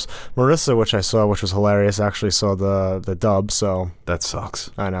films. Marissa, which I saw, which was hilarious, actually saw the dub, so... That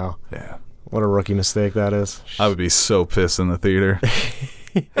sucks. I know. Yeah. What a rookie mistake that is. I would be so pissed in the theater.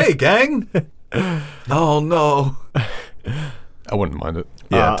 Hey, gang! Oh no. I wouldn't mind it.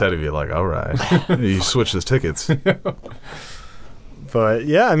 Yeah, Teddy would be like, all right. You switch his tickets. But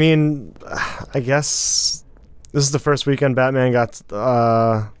yeah, I mean, I guess this is the first weekend Batman got.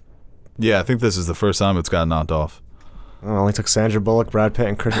 Yeah, I think this is the first time it's got knocked off. It only took Sandra Bullock, Brad Pitt,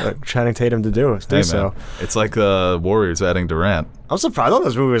 and Channing Tatum to do so. It's like the Warriors adding Durant. I'm surprised. I thought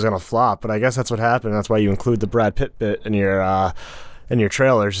this movie was gonna flop, but I guess that's what happened. That's why you include the Brad Pitt bit in your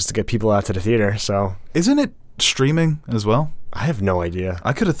trailers, just to get people out to the theater. So, isn't it streaming as well? I have no idea.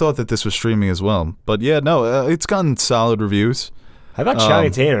 I could have thought that this was streaming as well, but yeah, no, it's gotten solid reviews. How about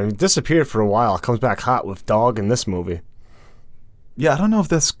Channing Tatum? He disappeared for a while. Comes back hot with Dog in this movie. Yeah, I don't know if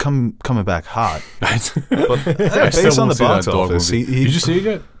that's coming back hot. But I based on the box office, did you see it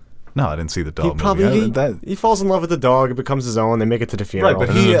yet? No, I didn't see the dog movie. movie. He falls in love with the dog. It becomes his own. They make it to the funeral. Right,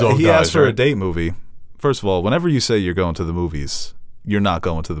 but he asked for a date movie. First of all, whenever you say you're going to the movies, you're not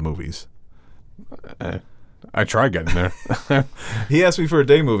going to the movies. I tried getting there. He asked me for a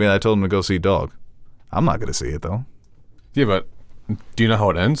date movie, and I told him to go see Dog. I'm not going to see it, though. Yeah, but do you know how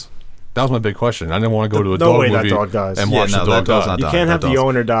it ends? That was my big question. I didn't want to go to a dog movie that dog dies. and watch the dog die. You can't have the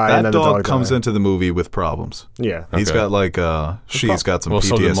owner die and then the dog comes into the movie with problems. Yeah. He's got like, she's got some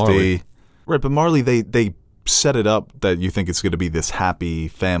PTSD. So did right, but Marley, they set it up that you think it's going to be this happy,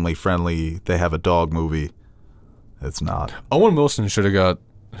 family-friendly, they have a dog movie. It's not. Owen Wilson should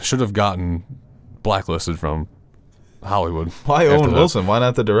have gotten blacklisted from Hollywood. Why Owen Wilson? Why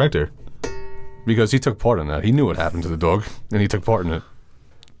not the director? Because he took part in that. He knew what happened to the dog, and he took part in it.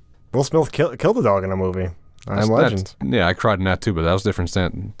 Will Smith killed the dog in a movie. I Am Legend. Yeah, I cried in that too, but that was different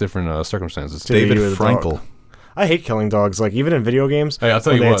circumstances. David Frankel. I hate killing dogs. Like, even in video games, hey, I'll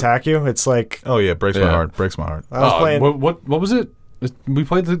tell when you they what. attack you, it's like... Oh, yeah, breaks my heart. Breaks my heart. I was playing... What was it? We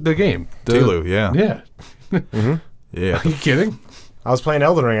played the game. Tilu, yeah. Yeah. Mm-hmm. Yeah. Are you kidding? I was playing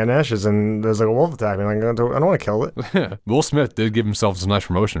Elden Ring on Ashes, and there's like a wolf attacking me. Like, I don't want to kill it. Yeah. Will Smith did give himself some nice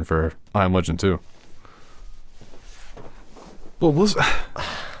promotion for I Am Legend 2. Well,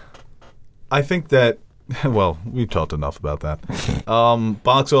 I think that... Well, we've talked enough about that.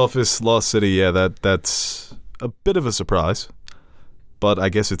 Box office, Lost City, yeah, that's a bit of a surprise. But I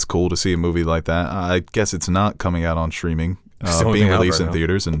guess it's cool to see a movie like that. I guess it's not coming out on streaming, being released in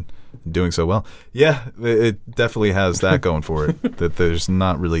theaters and doing so well. Yeah, it definitely has that going for it, that there's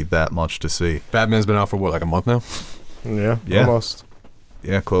not really that much to see. Batman's been out for, what, like a month now? Yeah, almost.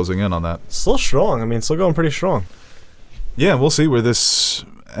 Yeah, closing in on that. Still strong. I mean, still going pretty strong. Yeah, we'll see where this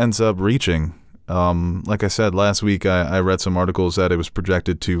ends up reaching. Like I said, last week I read some articles that it was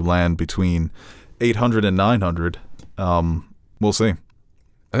projected to land between 800 and 900. We'll see.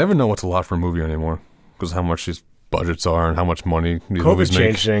 I never know what's a lot for a movie anymore, because how much these budgets are and how much money these movies COVID make.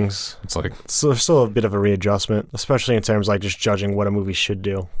 changed things. It's like... So there's still a bit of a readjustment, especially in terms of like just judging what a movie should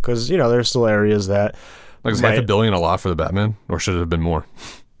do. Because, you know, there's still areas that... Like, is $500 million a lot for the Batman, or should it have been more?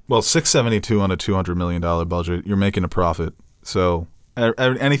 Well, $672 on a $200 million budget, you're making a profit. So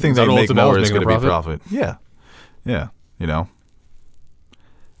anything they make more is going to be profit. Yeah. Yeah. You know?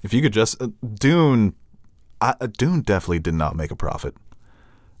 If you could just... Dune definitely did not make a profit.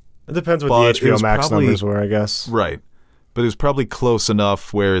 It depends what the HBO Max numbers were, I guess. Right. But it was probably close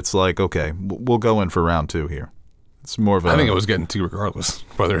enough where it's like, okay, we'll go in for round 2 here. It's more of a... I think it was getting 2 regardless,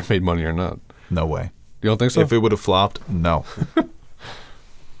 whether it made money or not. No way. You don't think so? If it would have flopped, no.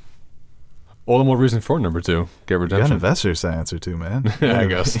 All the more reason for number 2. Get redemption. You got investors to answer to, man. Yeah, I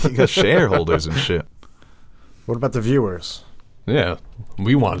guess. You got shareholders and shit. What about the viewers? Yeah.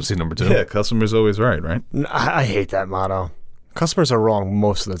 We wanted to see number 2. Yeah, customer's always right? I hate that motto. Customers are wrong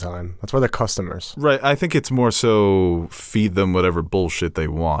most of the time. That's why they're customers. Right. I think it's more so feed them whatever bullshit they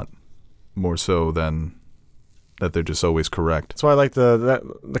want, more so than that they're just always correct. That's why I like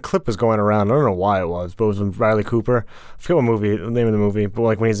the clip was going around. I don't know why it was, but it was with Riley Cooper. I forget the name of the movie, but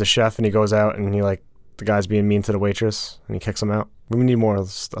like when he's the chef and he goes out and he like the guy's being mean to the waitress and he kicks him out. We need more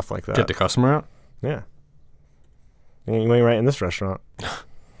stuff like that. Get the customer out? Yeah. You ain't right in this restaurant.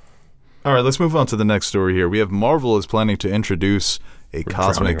 All right, let's move on to the next story here. We have Marvel is planning to introduce a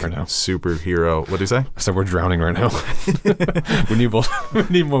cosmic superhero. What do you say? I said we're drowning right now. we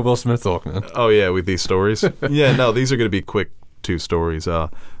need more Will Smith talk, man. Oh, yeah, with these stories? Yeah, no, these are going to be quick 2 stories.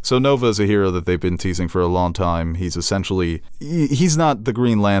 So Nova is a hero that they've been teasing for a long time. He's essentially... He's not the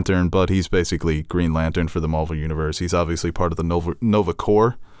Green Lantern, but he's basically Green Lantern for the Marvel Universe. He's obviously part of the Nova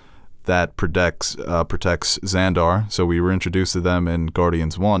Corps that protects Xandar. So we were introduced to them in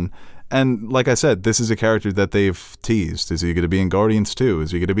Guardians 1. And like I said, this is a character that they've teased. Is he going to be in Guardians 2?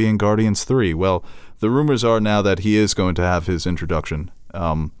 Is he going to be in Guardians 3? Well, the rumors are now that he is going to have his introduction,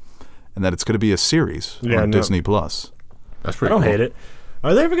 and that it's going to be a series on Disney+. That's pretty I don't hate it.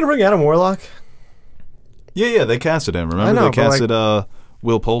 Are they ever going to bring Adam Warlock? Yeah, they casted him. Remember, I know, they casted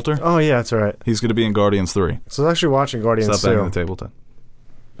Will Poulter. Oh yeah, that's right. He's going to be in Guardians 3. So I was actually watching Guardians Stop banging 2. the table, Ted.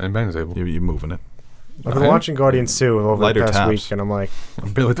 And bang the table. You're moving it. I've been watching Guardians 2 over Lighter the past taps. week, and I'm like,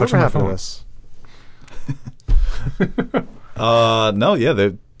 I'm barely whatever touching my happened to phone. this? No, yeah,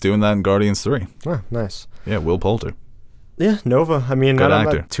 they're doing that in Guardians 3. Oh, nice. Yeah, Will Poulter. Yeah, Nova. I mean, Good I'm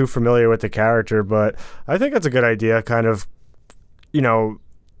actor. not too familiar with the character, but I think that's a good idea. Kind of, delving.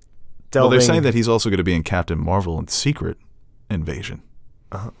 Well, they're saying that he's also going to be in Captain Marvel and Secret Invasion.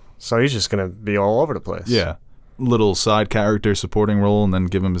 So he's just gonna be all over the place. Yeah, little side character, supporting role, and then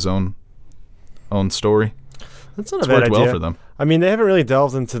give him his own story. That's not It's a bad worked idea. well for them. I mean, they haven't really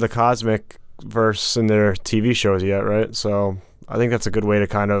delved into the cosmic verse in their TV shows yet, right? So I think that's a good way to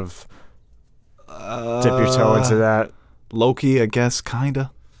kind of dip your toe into that. Loki, I guess,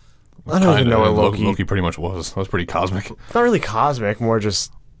 kinda. I don't even know what Loki pretty much was. That was pretty cosmic. Not really cosmic, more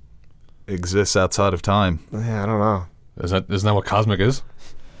just Exists outside of time. I don't know. Isn't that what cosmic is?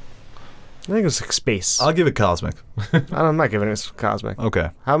 I think it's like space. I'll give it cosmic. I'm not giving it cosmic.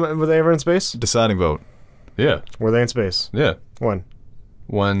 Okay. How were they ever in space? Deciding vote. Yeah. Were they in space? Yeah. When?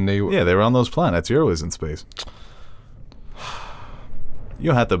 When they Yeah, they were on those planets. You're always in space. You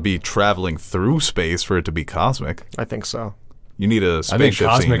don't have to be traveling through space for it to be cosmic. I think so. You need a I think spaceship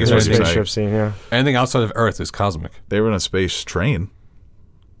cosmic scene. is There's a what you're spaceship scene, yeah. anything outside of Earth is cosmic. They were in a space train.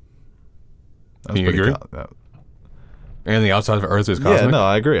 That was Can you pretty agree? Anything outside of Earth is cosmic. Yeah, no,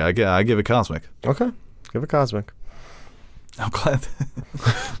 I agree. I give it cosmic. Okay. Give it cosmic. I'm glad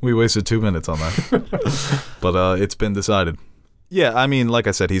we wasted 2 minutes on that. But it's been decided. Yeah, I mean, like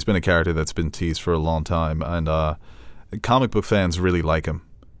I said, he's been a character that's been teased for a long time, and comic book fans really like him.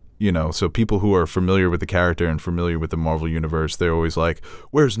 You know, so people who are familiar with the character and familiar with the Marvel Universe, they're always like,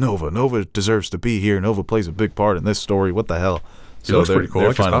 where's Nova? Nova deserves to be here. Nova plays a big part in this story. What the hell? So looks they're, pretty cool. I they're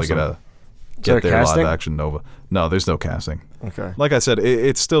like his finally costume. going to there get their casting? live-action Nova. No, there's no casting. Okay. Like I said,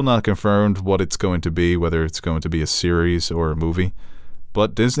 it's still not confirmed what it's going to be, whether it's going to be a series or a movie.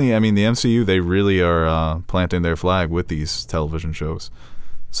 But Disney, I mean, the MCU, they really are planting their flag with these television shows.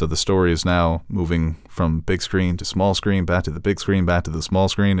 So the story is now moving from big screen to small screen, back to the big screen, back to the small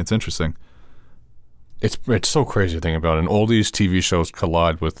screen. It's interesting. It's so crazy to think about, and all these TV shows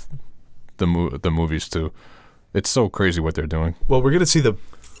collide with the movies too. It's so crazy what they're doing. Well, we're going to see the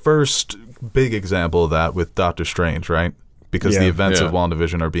first big example of that with Doctor Strange, right? Because the events of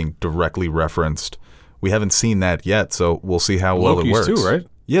WandaVision are being directly referenced. We haven't seen that yet, so we'll see how well it works. Loki's too, right?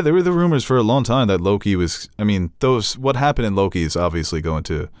 Yeah, there were the rumors for a long time that Loki was. I mean, what happened in Loki is obviously we're going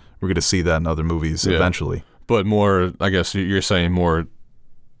to see that in other movies eventually. But more, I guess you're saying more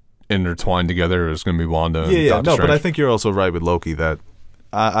intertwined together is going to be Wanda. And Doctor no, Strange. but I think you're also right with Loki that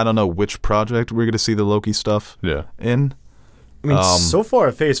I don't know which project we're going to see the Loki stuff in. I mean, so far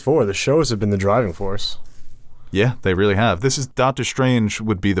at Phase 4, the shows have been the driving force. Yeah, they really have. This is Doctor Strange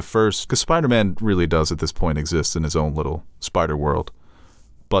would be the first, because Spider-Man really does at this point exist in his own little spider world.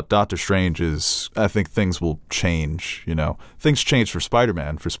 But Doctor Strange is, I think things will change, you know. Things change for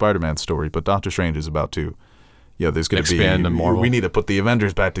Spider-Man's story, but Doctor Strange is about to, there's going to be, expand the Marvel. we need to put the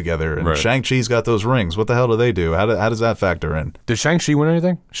Avengers back together, and Shang-Chi's got those rings. What the hell do they do? How does that factor in? Did Shang-Chi win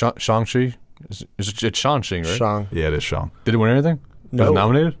anything? Shang-Chi? It's Shang-Chi, right? Shang. Yeah, it is Shang. Did it win anything? No. Was it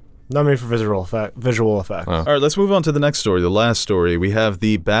nominated? Nominated for visual effect. All right, let's move on to the next story, the last story. We have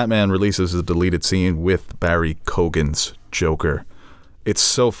the Batman releases a deleted scene with Barry Keoghan's Joker. It's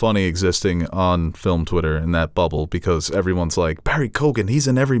so funny existing on film Twitter in that bubble because everyone's like, Barry Keoghan, he's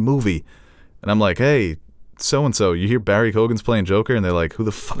in every movie. And I'm like, hey, so-and-so, you hear Barry Keoghan's playing Joker? And they're like, who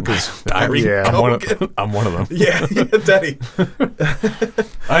the fuck is Barry Keoghan? I'm one of them. Yeah, Daddy.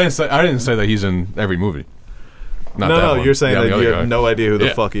 I didn't say that he's in every movie. Not that No, one. you're saying Yeah, that the you other have guy. no idea who the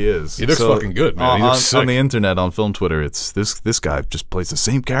fuck he is. He looks fucking good, man. He looks on sick. the internet, on film Twitter, it's this guy just plays the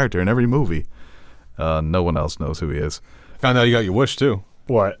same character in every movie. No one else knows who he is. Found out you got your wish too.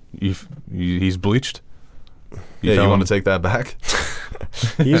 What? He's bleached. You want to take that back?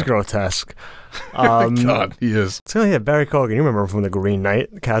 He's grotesque. God, he is. So yeah, Barry Keoghan, you remember him from The Green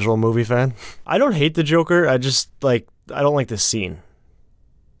Knight, casual movie fan. I don't hate the Joker. I don't like this scene.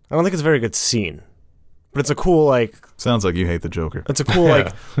 I don't think it's a very good scene, but it's a cool Sounds like you hate the Joker. It's a cool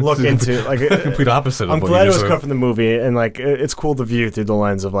look into Complete opposite. I'm of what glad you it was just cut from the movie, and it's cool to view through the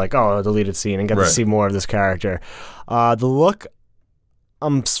lens of a deleted scene and get to see more of this character. The look,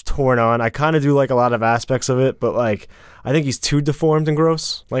 I'm torn on. I kind of do like a lot of aspects of it, but I think he's too deformed and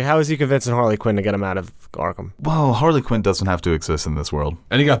gross. How is he convincing Harley Quinn to get him out of Arkham? Well, Harley Quinn doesn't have to exist in this world.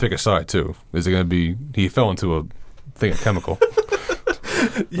 And you got to pick a side too. Is it going to be he fell into a thing of chemical?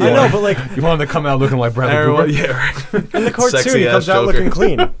 I know, but you want him to come out looking like Bradley Cooper? Yeah, right. in the cartoon, Sexy he comes ass out Joker. looking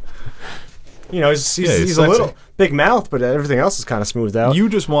clean. You know, he's a little big mouth, but everything else is kind of smoothed out. You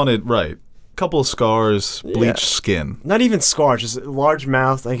just wanted couple of scars, bleached skin. Not even scars, just large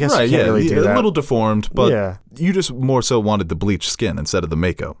mouth. I guess right, you can't really do that. A little deformed, but you just more so wanted the bleached skin instead of the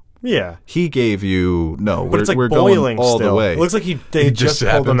makeup. Yeah. He gave you but it's like we're boiling going all still. the way. It looks like they just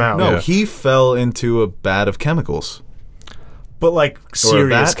pulled him out. No, he fell into a vat of chemicals. But like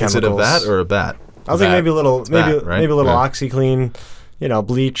serious chemicals. Is it a vat or a bat? I was thinking maybe a little right? OxyClean,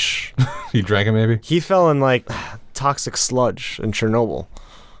 bleach. You drank it maybe? He fell in like toxic sludge in Chernobyl.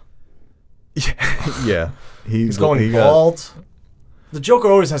 Yeah. He's going bald. The Joker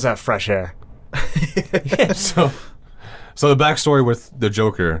always has that fresh hair. So the backstory with the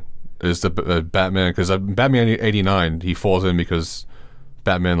Joker is the Batman, because Batman 89, he falls in because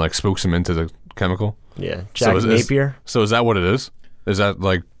Batman like spooks him into the chemical. Yeah, Jack Napier. So is that what it is? Is that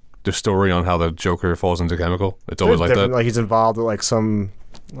like the story on how the Joker falls into chemical? It's always like that. Like he's involved with like some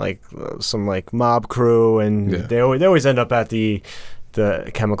mob crew, and they always end up at the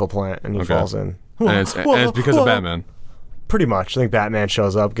chemical plant, and he falls in. And it's because of Batman. Pretty much. I think Batman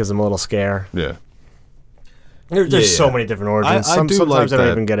shows up, gives him a little scare. Yeah. There's so many different origins. Sometimes I don't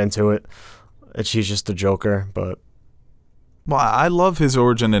that. even get into it. He's just the Joker, but... Well, I love his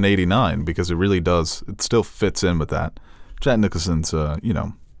origin in 89 because it really does. It still fits in with that. Jack Nicholson's,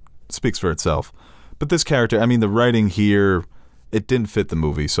 speaks for itself. But this character, I mean, the writing here, it didn't fit the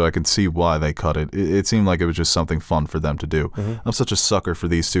movie, so I can see why they cut it. It seemed like it was just something fun for them to do. Mm-hmm. I'm such a sucker for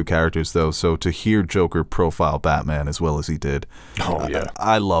these two characters, though, so to hear Joker profile Batman as well as he did,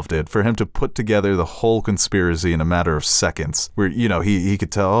 I loved it. For him to put together the whole conspiracy in a matter of seconds, where, he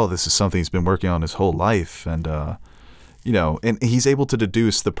could tell, oh, this is something he's been working on his whole life, and, and he's able to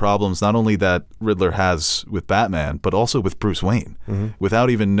deduce the problems not only that Riddler has with Batman, but also with Bruce Wayne, without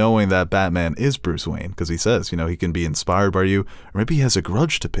even knowing that Batman is Bruce Wayne, because he says, he can be inspired by you, or maybe he has a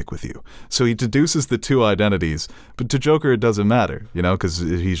grudge to pick with you. So he deduces the two identities, but to Joker it doesn't matter, because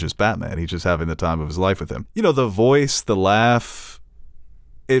he's just Batman. He's just having the time of his life with him. The voice, the laugh,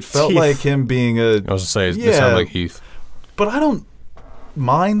 it felt like him being a... I was going to say, it sounded like Heath. But I don't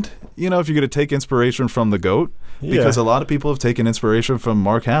mind, if you're going to take inspiration from the GOAT, because a lot of people have taken inspiration from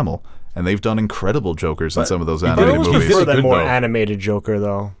Mark Hamill, and they've done incredible Jokers in some of those animated movies. I prefer that more animated Joker,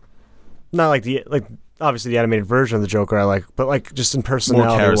 though. Not like obviously the animated version of the Joker I like, but just in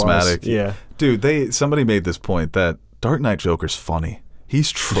personality, more charismatic. Yeah, dude. Somebody made this point that Dark Knight Joker's funny.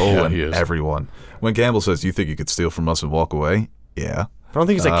 He's trolling everyone. When Gamble says, "You think you could steal from us and walk away?" Yeah. I don't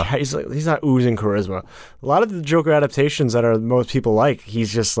think he's not oozing charisma. A lot of the Joker adaptations that most people like,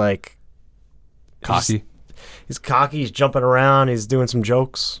 he's just like cocky. He's cocky. He's jumping around. He's doing some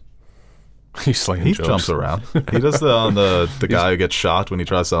jokes. He's slinging jokes. He jumps around. He does the guy who gets shot when he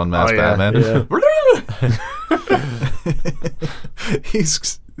tries to unmask Batman. Yeah.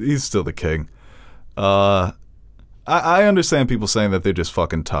 He's still the king. I understand people saying that they're just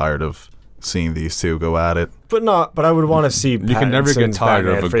fucking tired of seeing these two go at it. But I would want to see Pattinson, can never get tired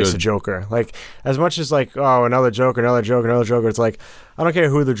Batman of a face good a Joker. Like, as much as another Joker, it's like, I don't care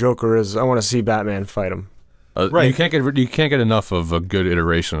who the Joker is. I want to see Batman fight him. Right. You can't get enough of a good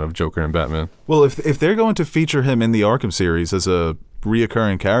iteration of Joker and Batman. Well, if they're going to feature him in the Arkham series as a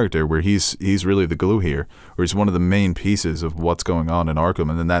reoccurring character where he's really the glue here, or he's one of the main pieces of what's going on in Arkham,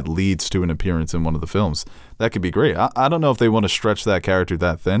 and then that leads to an appearance in one of the films, that could be great. I don't know if they want to stretch that character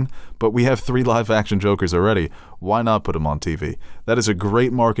that thin, but we have 3 live-action Jokers already. Why not put him on TV? That is a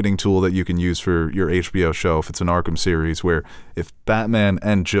great marketing tool that you can use for your HBO show if it's an Arkham series, where if Batman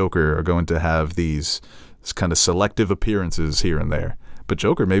and Joker are going to have these kind of selective appearances here and there, but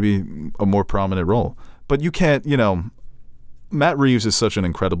Joker maybe a more prominent role. But you can't, Matt Reeves is such an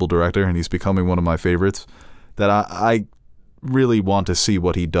incredible director, and he's becoming one of my favorites, that I really want to see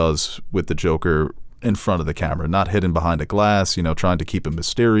what he does with the Joker in front of the camera, not hidden behind a glass, trying to keep him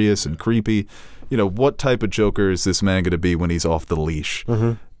mysterious and creepy. What type of Joker is this man going to be when he's off the leash?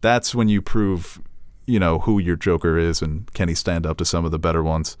 That's when you prove, who your Joker is, and can he stand up to some of the better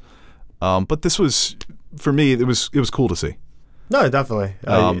ones. But this was, for me, it was cool to see. No, definitely.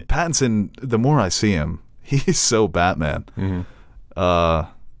 Pattinson, the more I see him, he's so Batman.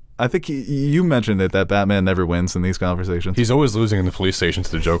 I think you mentioned it, that Batman never wins in these conversations. He's always losing in the police station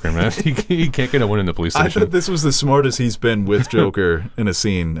to the Joker, man. He can't get a win in the police station. I thought this was the smartest he's been with Joker in a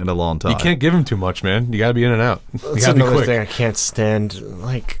scene in a long time. You can't give him too much, man. You got to be in and out. That's another thing I can't stand.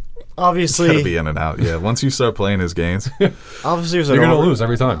 Obviously, he's gotta be in and out. Yeah, once you start playing his games, obviously you're gonna lose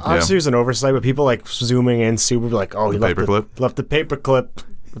every time. Obviously, it was an oversight, but people zooming in super like, oh, he left the paperclip.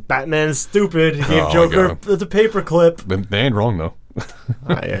 Batman's stupid. He gave Joker the paperclip. They ain't wrong though.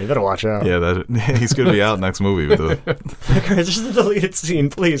 Yeah, you better watch out. Yeah, he's going to be out next movie with Just a deleted scene,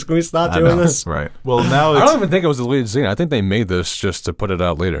 please. Can we stop doing this? Right. Well, now I don't even think it was a deleted scene. I think they made this just to put it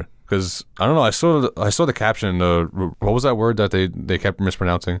out later. Because I don't know. I saw the caption. What was that word that they kept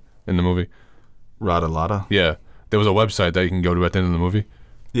mispronouncing in the movie? Rada-lada? Yeah. There was a website that you can go to at the end of the movie.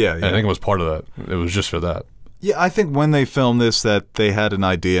 Yeah. And I think it was part of that. It was just for that. Yeah, I think when they filmed this that they had an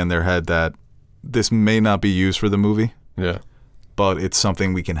idea in their head that this may not be used for the movie. Yeah. But it's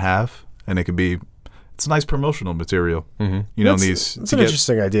something we can have, and it could be. It's nice promotional material. Mm-hmm. You know, it's an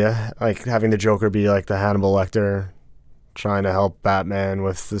interesting idea, like having the Joker be like the Hannibal Lecter, trying to help Batman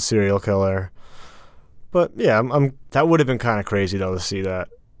with the serial killer. But yeah, that would have been kind of crazy though to see that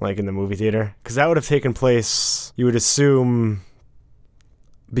like in the movie theater, because that would have taken place. You would assume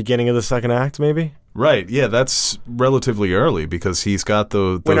beginning of the second act, maybe. Right. Yeah, that's relatively early because he's got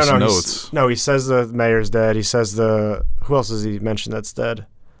those notes. He says the mayor's dead. He says who else does he mention that's dead?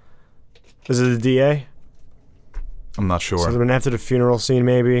 Is it the DA? I'm not sure. So then after the funeral scene,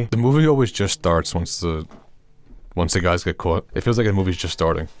 maybe. The movie always just starts once the guys get caught. It feels like the movie's just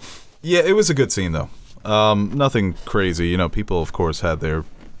starting. Yeah, it was a good scene though. Nothing crazy. You know, people of course had their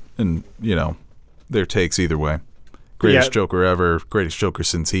takes either way. Greatest Joker ever, greatest Joker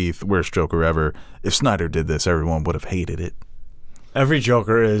since Heath, worst Joker ever. If Snyder did this, everyone would have hated it. Every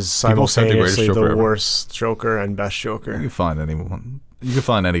Joker is simultaneously the worst Joker and best Joker. You can find anyone. You can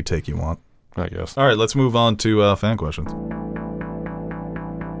find any take you want, I guess. All right, let's move on to fan questions.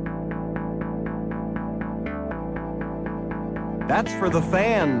 That's for the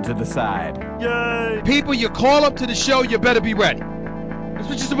fan to decide. Yay! People, you call up to the show, you better be ready. That's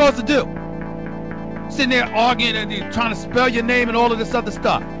what you're supposed to do. Sitting there arguing and you're trying to spell your name and all of this other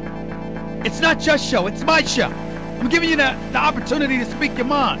stuff. It's not your show, it's my show. I'm giving you the opportunity to speak your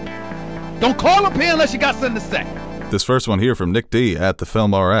mind. Don't call up here unless you got something to say. This first one here from Nick D at the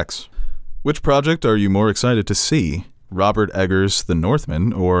Film RX. Which project are you more excited to see? Robert Eggers' The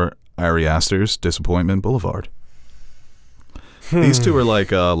Northman or Ari Aster's Disappointment Boulevard? These two are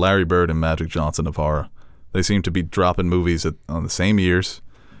like Larry Bird and Magic Johnson of horror. They seem to be dropping movies on the same years,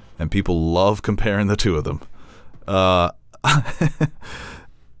 and people love comparing the two of them.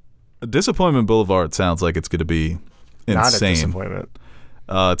 Disappointment Boulevard sounds like it's going to be insane. Not a disappointment.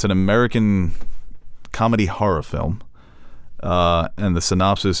 It's an American comedy horror film, and the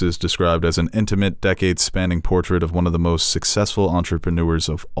synopsis is described as an intimate, decades-spanning portrait of one of the most successful entrepreneurs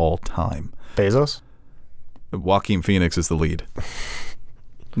of all time. Bezos? Joaquin Phoenix is the lead.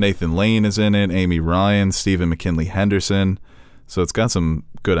 Nathan Lane is in it, Amy Ryan, Stephen McKinley Henderson. So it's got some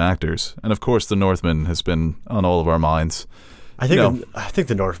good actors. And of course, The Northman has been on all of our minds. I think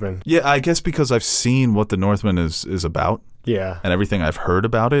The Northman. Yeah, I guess because I've seen what The Northman is about. Yeah. And everything I've heard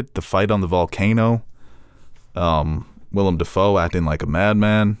about it. The fight on the volcano. Willem Dafoe acting like a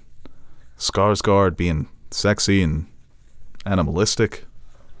madman. Skarsgård being sexy and animalistic.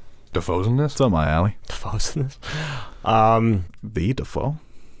 Dafoe's in this? It's up my alley. Dafoe's in this? The Dafoe?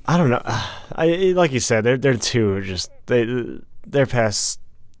 I don't know. Like you said, they're two. Just their past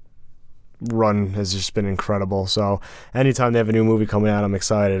run has just been incredible. So anytime they have a new movie coming out, I'm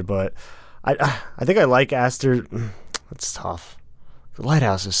excited. But I think I like Aster. It's tough. The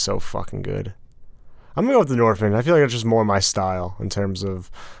Lighthouse is so fucking good. I'm gonna go with The Northman. I feel like it's just more my style in terms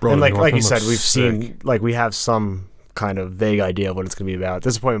of. Bro, and like you said, looks we've sick. seen we have some kind of vague idea of what it's gonna be about.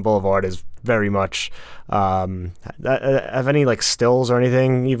 Disappointment Boulevard is very much. Have any stills or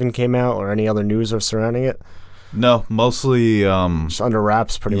anything even came out, or any other news surrounding it? No, mostly Just under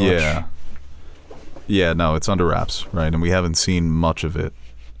wraps, pretty much. Yeah, no, it's under wraps, right? And we haven't seen much of it,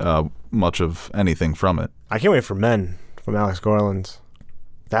 much of anything from it. I can't wait for Men from Alex Garland.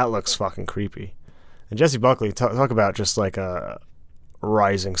 That looks fucking creepy. And Jessie Buckley, talk about just like a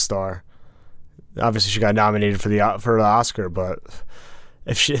rising star. Obviously, she got nominated for the Oscar, but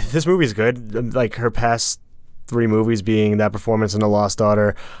if this movie's good, like her past 3 movies being that performance in The Lost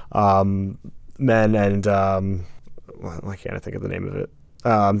Daughter, Men, and why can't I think of the name of it?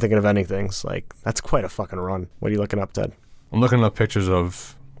 I'm thinking of Ending Things. That's quite a fucking run. What are you looking up, Ted? I'm looking up pictures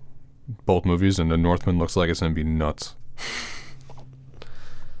of both movies, and The Northman looks like it's going to be nuts.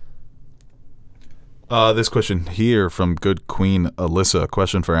 This question here from Good Queen Alyssa.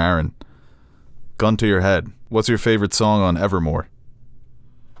 Question for Aaron. Gun to your head. What's your favorite song on Evermore?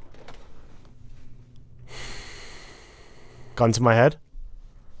 Gun to my head?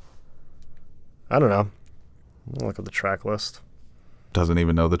 I don't know. I'll look at the track list. Doesn't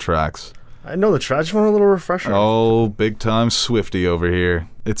even know the tracks. I know the track. I just want a little refresher. Oh, big time Swiftie over here.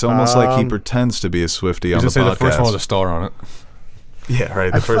 It's almost like he pretends to be a Swiftie on the podcast. The first one with a star on it. Yeah,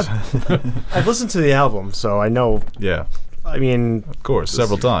 right. The first. I've listened to the album, so I know. Yeah. I mean, Of course,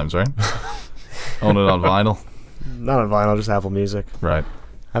 several times, right? Own it on vinyl. not on vinyl, just Apple Music. Right.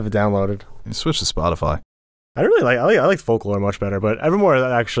 Have it downloaded. You switch to Spotify. I really like. I like Folklore much better, but Evermore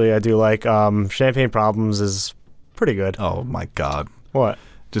actually I do like. Champagne Problems is pretty good. Oh my God. What?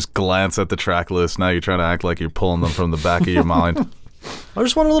 Just glance at the track list. Now you're trying to act like you're pulling them from the back of your mind. I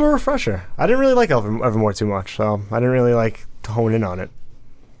just want a little refresher. I didn't really like Evermore too much, so I didn't really like to hone in on it.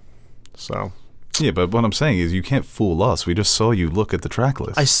 So. Yeah, but what I'm saying is you can't fool us. We just saw you look at the track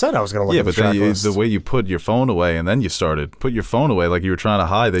list. I said I was going to look at the track then list. The way you put your phone away and then you put your phone away like you were trying to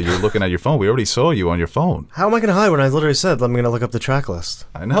hide that you were looking at your phone. We already saw you on your phone. How am I going to hide when I literally said I'm going to look up the track list?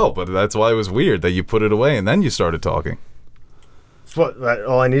 I know, but that's why it was weird that you put it away and then you started talking. What?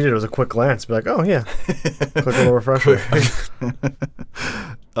 All I needed was a quick glance. Be like, oh, yeah. Quick little refresher.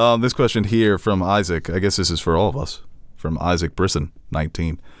 This question here from Isaac. I guess this is for all of us. From Isaac Brisson,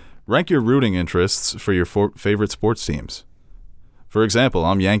 19. Rank your rooting interests for your favorite sports teams. For example,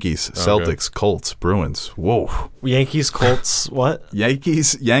 I'm Yankees, Celtics, Colts, Bruins. Whoa. Yankees, Colts, what?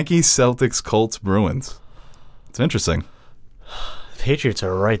 Yankees, Celtics, Colts, Bruins. It's interesting. Patriots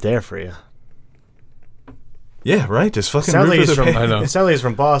are right there for you. Yeah, right. Just fucking Sounds like root he's for the from, I know. It sounds like he's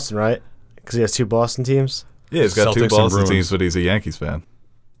from Boston, right? Because he has 2 Boston teams. Yeah, he's got Celtics 2 and Boston Bruins. teams, but he's a Yankees fan.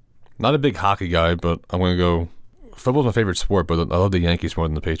 Not a big hockey guy, but I'm going to go. Football's my favorite sport, but I love the Yankees more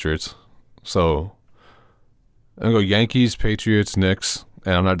than the Patriots. So I'm going to go Yankees, Patriots, Knicks,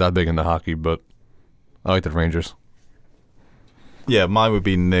 and I'm not that big into hockey, but I like the Rangers. Yeah, mine would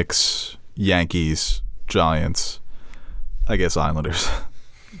be Knicks, Yankees, Giants, I guess Islanders.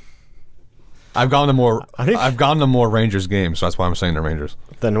 I've gone to more Rangers games, so that's why I'm saying the Rangers.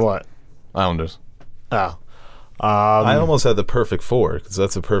 Then what? Islanders. Oh. I almost had the perfect 4 because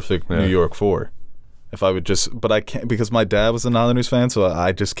that's a perfect Yeah. New York 4. If I would but I can't because my dad was an Islanders fan, so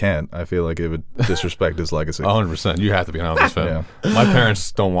I just can't. I feel like it would disrespect his legacy. 100%. You have to be an Islanders fan. My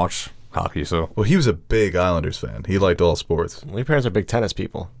parents don't watch hockey, so. Well, he was a big Islanders fan. He liked all sports. Your parents are big tennis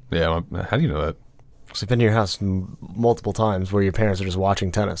people. Yeah, how do you know that? Because I've been to your house multiple times where your parents are just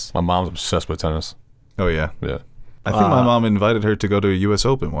watching tennis. My mom's obsessed with tennis. Oh, yeah. Yeah. I think my mom invited her to go to a U.S.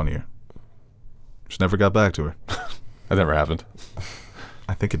 Open one year. Just never got back to her. That never happened.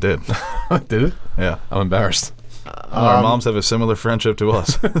 I think it did. Did it? Yeah. I'm embarrassed. Our moms have a similar friendship to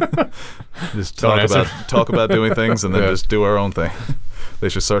us. Just talk about doing things and then just do our own thing. They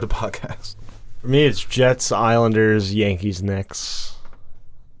should start a podcast. For me, it's Jets, Islanders, Yankees, Knicks.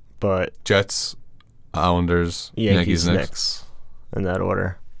 But Jets, Islanders, Yankees, Knicks. Knicks. In that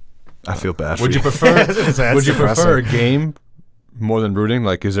order. I feel bad for Would you you. prefer? That's Would you prefer a depressing. game more than rooting?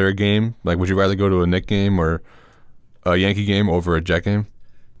 Like, is there a game? Like, would you rather go to a Knick game or a Yankee game over a Jet game?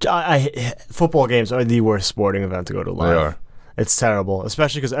 Football games are the worst sporting event to go to live. They are. It's terrible,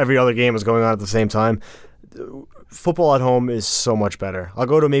 especially because every other game is going on at the same time. Football at home is so much better. I'll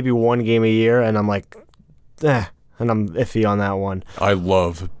go to maybe one game a year, and I'm like, and I'm iffy on that one. I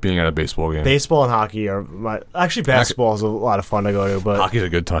love being at a baseball game. Baseball and hockey are actually basketball is a lot of fun to go to, but Hockey's a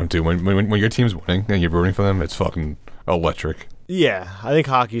good time too. When your team's winning and you're rooting for them, it's fucking electric. yeah, I think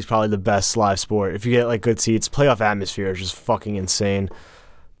hockey is probably the best live sport. If you get like good seats, playoff atmosphere is just fucking insane.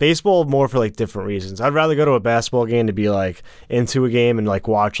 Baseball more for like different reasons. I'd rather go to a basketball game to be like into a game and like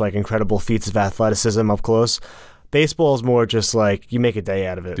watch like incredible feats of athleticism up close. Baseball is more just like you make a day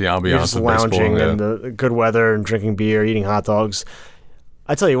out of it. Yeah, I'll be You're honest just with baseball, lounging yeah. in the good weather and drinking beer, eating hot dogs.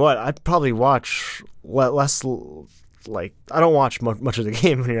 I tell you what, I'd probably watch less. Like I don't watch much of the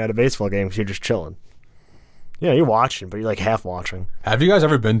game when you're at a baseball game because you're just chilling. Yeah, you're watching, but you're like half watching. Have you guys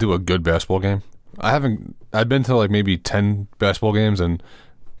ever been to a good basketball game? I haven't. I've been to like maybe 10 basketball games and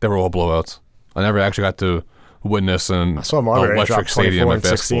they were all blowouts. I never actually got to witness an saw Marbury electric drop stadium 24 at and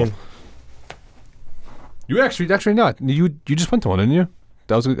basketball. 16. You actually not. You just went to one, didn't you?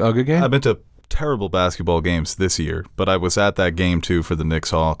 That was a good game. I've been to terrible basketball games this year, but I was at that game too for the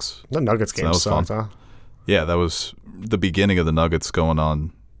Knicks Hawks. The Nuggets that game was sucked, fun. huh? Yeah, that was the beginning of the Nuggets going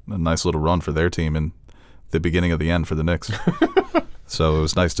on a nice little run for their team and the beginning of the end for the Knicks. So it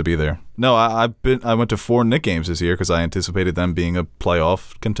was nice to be there. No, I went to 4 Knicks games this year because I anticipated them being a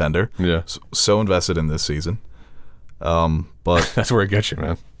playoff contender. Yeah. So invested in this season. But That's where it gets you,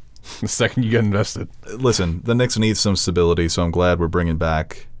 man. The second you get invested. listen, the Knicks need some stability, so I'm glad we're bringing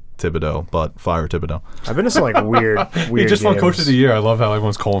back Thibodeau, but fire Thibodeau. I've been to some like weird He just won games. Coach of the Year. I love how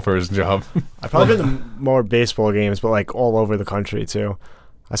everyone's calling for his job. I've probably been to more baseball games, but like all over the country too.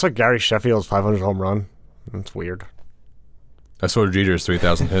 I saw Gary Sheffield's 500 home run. That's weird. I saw Jeter's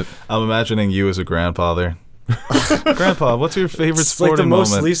 3,000 hit. I'm imagining you as a grandfather. Grandpa, what's your favorite It's like sporting the most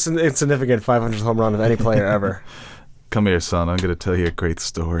moment? least insignificant 500 home run of any player ever. Come here, son. I'm going to tell you a great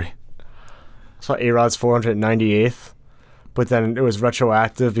story. I saw A-Rod's 498th. but then it was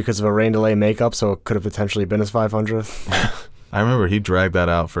retroactive because of a rain delay makeup, so it could have potentially been his 500th. I remember he dragged that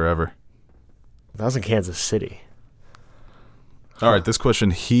out forever. That was in Kansas City. All right, this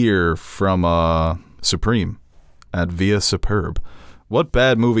question here from Supreme at Via Superb. What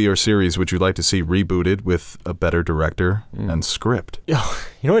bad movie or series would you like to see rebooted with a better director and script? Yo,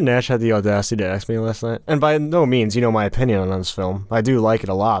 you know what Nash had the audacity to ask me last night? And by no means, you know my opinion on this film. I do like it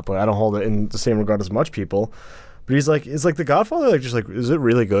a lot, but I don't hold it in the same regard as much people. But he's like, is like The Godfather, like, just like, is it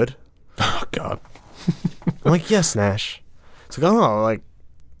really good? Oh, God. I'm like, yes, Nash. It's like, I don't know, like,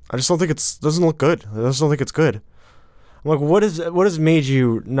 I just don't think doesn't look good. I just don't think it's good. I'm like, what has made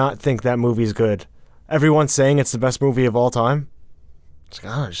you not think that movie's good? Everyone's saying it's the best movie of all time. It's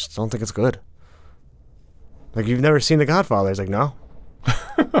like, I just don't think it's good. Like, you've never seen The Godfather? He's like, no.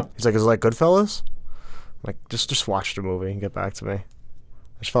 He's like, is it like Goodfellas? I'm like, just watch the movie and get back to me. I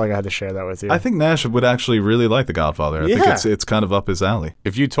just felt like I had to share that with you. I think Nash would actually really like The Godfather. I think it's kind of up his alley.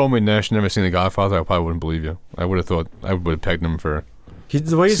 If you told me Nash never seen The Godfather, I probably wouldn't believe you. I would have pegged him for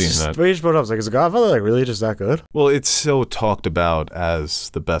the way you seeing just that. brought it up, was like, is The Godfather like really just that good? Well, it's so talked about as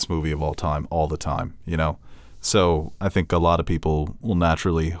the best movie of all time, the time, you know? So I think a lot of people will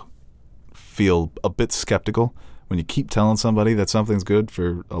naturally feel a bit skeptical when you keep telling somebody that something's good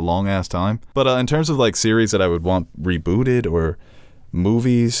for a long-ass time. But in terms of, like, series that I would want rebooted or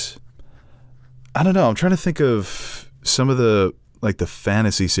movies, I don't know. I'm trying to think of some of the, like, the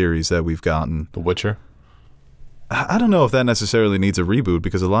fantasy series that we've gotten. The Witcher? I don't know if that necessarily needs a reboot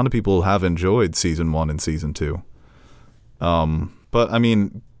because a lot of people have enjoyed Season 1 and Season 2. But, I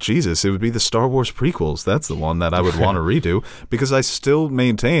mean, Jesus, it would be the Star Wars prequels. That's the one that I would want to redo because I still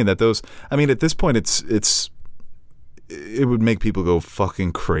maintain that those... I mean, at this point, it would make people go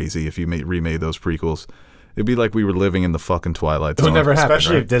fucking crazy if you remade those prequels. It'd be like we were living in the fucking Twilight Zone. It would never happen,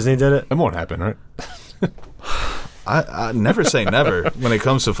 Especially right? if Disney did it. It won't happen, right? I never say never when it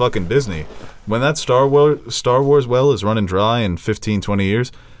comes to fucking Disney. When that Star Wars well is running dry in 15, 20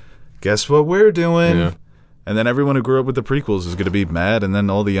 years, guess what we're doing? Yeah. And then everyone who grew up with the prequels is going to be mad, and then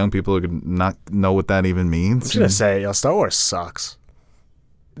all the young people are going to not know what that even means. I'm just going to say, Star Wars sucks.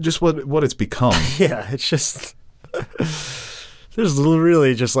 Just what it's become. Yeah, it's just... There's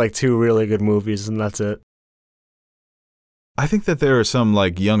really just like two really good movies, and that's it. I think that there are some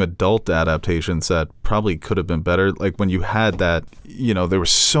like young adult adaptations that probably could have been better. Like when you had that, you know, there were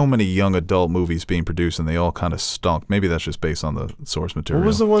so many young adult movies being produced and they all kind of stunk. Maybe that's just based on the source material. What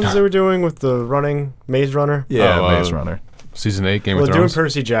was the ones they were doing with the running Maze Runner? Yeah, Maze Runner. Season 8, Game of They're Thrones. doing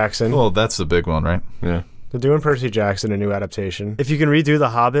Percy Jackson. Well, that's the big one, right? Yeah. They're doing Percy Jackson, a new adaptation. If you can redo The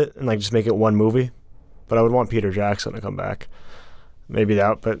Hobbit and like just make it one movie, but I would want Peter Jackson to come back. Maybe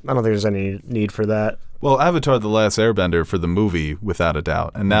that, but I don't think there's any need for that. Well, Avatar The Last Airbender for the movie, without a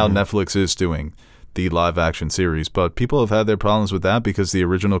doubt. And now Netflix is doing the live-action series. But people have had their problems with that because the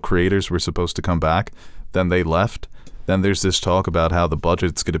original creators were supposed to come back. Then they left. Then there's this talk about how the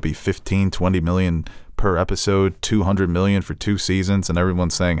budget's going to be $15-20 million per episode, $200 million for 2 seasons, and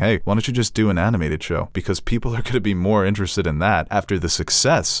everyone's saying, hey, why don't you just do an animated show? Because people are going to be more interested in that after the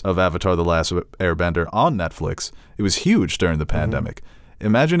success of Avatar The Last Airbender on Netflix. It was huge during the pandemic.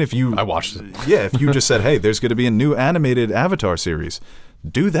 Imagine if you... I watched it. Yeah, if you just said, hey, there's going to be a new animated Avatar series.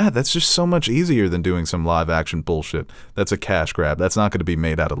 Do that. That's just so much easier than doing some live-action bullshit. That's a cash grab. That's not going to be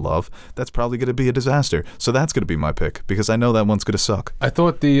made out of love. That's probably going to be a disaster. So that's going to be my pick, because I know that one's going to suck. I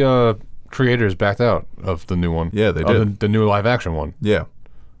thought the creators backed out of the new one. Yeah, they did. The new live-action one. Yeah.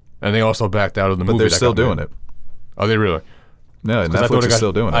 And they also backed out of the movie. But they're still doing it. Oh, they really? No, Netflix is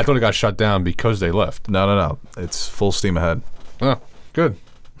still doing it. I thought it got shut down because they left. No. It's full steam ahead. Oh, good.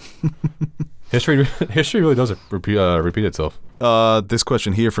 History really does repeat itself. This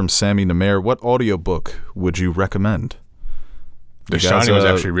question here from Sammy Namer. What audiobook would you recommend? The Shining was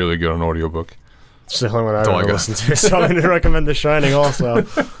actually really good on audiobook. It's the only one I ever listened to, so I'm going to recommend The Shining also.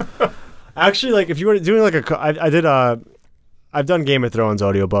 Actually, like, if you were doing like I've done Game of Thrones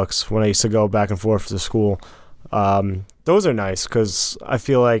audiobooks when I used to go back and forth to school. Those are nice because I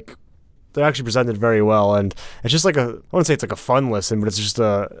feel like they're actually presented very well, and it's just like I wouldn't say it's like a fun listen, but it's just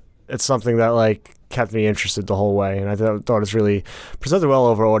it's something that like kept me interested the whole way, and I thought it's really presented well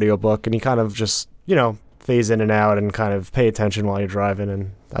over audiobook, and you kind of just, you know, phase in and out and kind of pay attention while you're driving,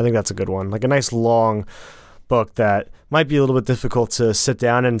 and I think that's a good one. Like a nice long book that might be a little bit difficult to sit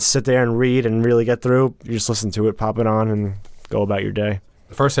there and read and really get through. You just listen to it, pop it on, and go about your day.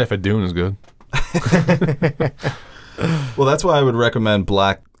 The first half of Dune is good. Well, that's why I would recommend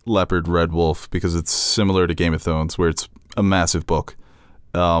Black Leopard, Red Wolf, because it's similar to Game of Thrones, where it's a massive book.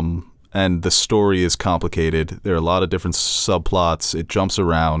 And and the story is complicated. There are a lot of different subplots. It jumps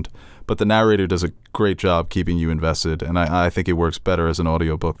around, but the narrator does a great job keeping you invested, and I think it works better as an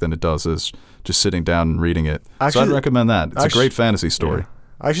audiobook than it does as just sitting down and reading it. So I'd recommend that. It's a great fantasy story. Yeah.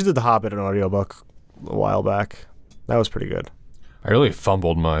 I actually did The Hobbit, an audiobook, a while back. That was pretty good. I really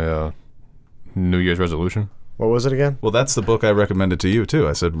fumbled my New Year's resolution. What was it again? Well, that's the book I recommended to you, too.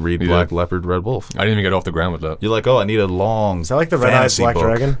 I said read Black Leopard, Red Wolf. I didn't even get off the ground with that. You're like, oh, I need a long Is that like the Red Eyes Black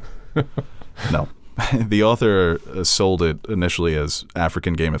Dragon? No. The author sold it initially as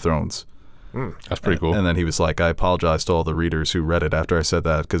African Game of Thrones. That's pretty cool. And then he was like, I apologize to all the readers who read it after I said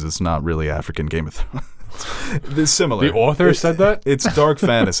that because it's not really African Game of Thrones. It's similar. The author said that? It's dark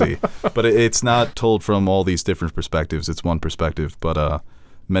fantasy, but it's not told from all these different perspectives. It's one perspective, but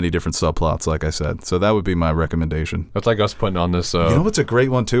many different subplots, like I said. So that would be my recommendation. That's like us putting on this... You know what's a great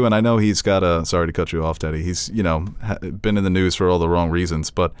one, too? And I know he's got a... Sorry to cut you off, Teddy. He's, been in the news for all the wrong reasons,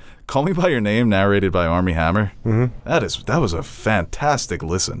 but Call Me By Your Name, narrated by Armie Hammer, that was a fantastic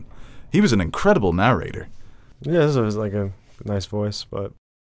listen. He was an incredible narrator. Yeah, this was like a nice voice, but...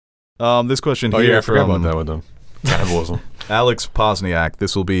 This question here here I forgot from about that with them. Cannibalism. Alex Posniak.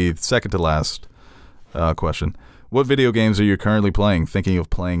 This will be second to last question. What video games are you currently playing, thinking of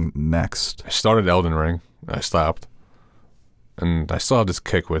playing next? I started Elden Ring. I stopped. And I still have this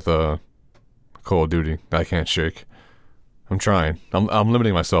kick with Call of Duty that I can't shake. I'm trying. I'm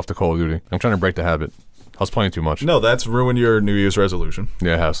limiting myself to Call of Duty. I'm trying to break the habit. I was playing too much. No, that's ruined your New Year's resolution.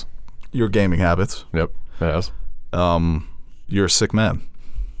 Yeah, it has. Your gaming habits. Yep, it has. You're a sick man.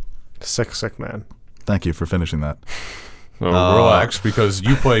 Sick man. Thank you for finishing that. Relax, because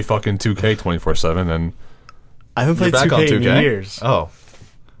you play fucking 2K 24/7, and I haven't played 2K in years. Oh.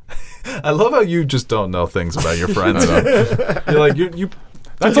 I love how you just don't know things about your friends. You're like, you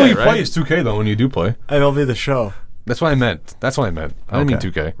that's all you play is 2K, though, when you do play. MLB The Show. That's what I meant. I didn't mean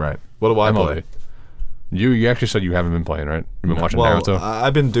 2K. Right. What do I play? You actually said you haven't been playing, right? You've been watching Naruto?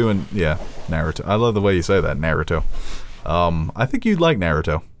 I've been doing, Naruto. I love the way you say that, Naruto. I think you'd like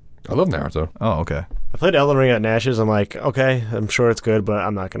Naruto. I love Naruto. Oh, okay. I played Elden Ring at Nash's. I'm like, okay, I'm sure it's good, but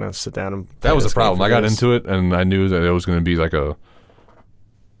I'm not going to sit down and play. That was the problem. I got into it, and I knew that it was going to be like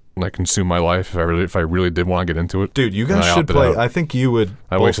consume my life if I really did want to get into it. Dude, you guys should play. I think you would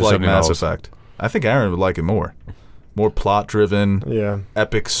both like Mass Effect. I think Aaron would like it more. More plot-driven. Yeah.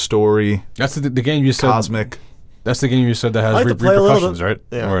 Epic story. That's the game you said. Cosmic. That's the game you said that has repercussions, right?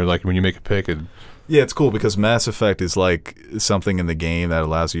 Yeah. Or like when you make a pick. Yeah, it's cool because Mass Effect is like something in the game that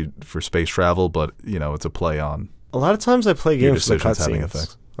allows you for space travel, but it's a play on. A lot of times I play games for the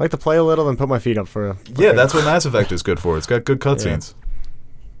cutscenes. I like to play a little and put my feet up for yeah, that's what Mass Effect is good for. It's got good cutscenes.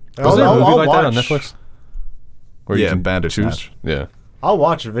 Yeah. Was there a movie like that on Netflix? Yeah, Bandersnatch. Yeah. I'll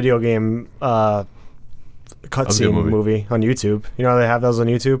watch a video game cutscene movie on YouTube. You know how they have those on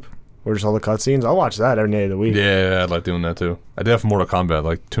YouTube? Where just all the cutscenes? I'll watch that every day of the week. Yeah, I like doing that too. I did that for Mortal Kombat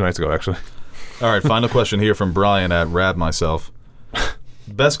like 2 nights ago, actually. All right, final question here from Brian at Rab Myself.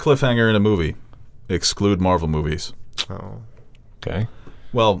 Best cliffhanger in a movie? Exclude Marvel movies. Oh. Okay.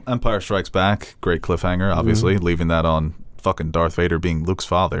 Well, Empire Strikes Back, great cliffhanger, obviously, leaving that on fucking Darth Vader being Luke's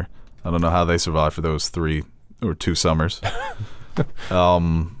father. I don't know how they survived for those 3 or 2 summers.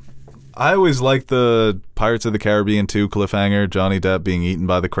 I always liked the Pirates of the Caribbean 2 cliffhanger, Johnny Depp being eaten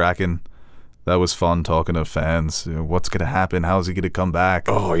by the Kraken. That was fun talking to fans. What's going to happen? How is he going to come back?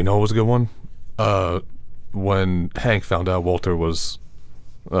 Oh, you know what was a good one? When Hank found out Walter was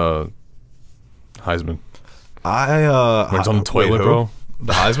Heisman. When he's on the toilet, bro.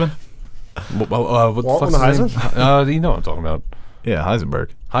 The Heisman? What the Walton fuck's his Heisman? name? You know what I'm talking about. Yeah,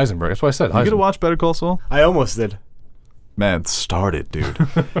 Heisenberg. Heisenberg. That's what I said. You gonna watch Better Call Saul? I almost did. Man, start it, dude.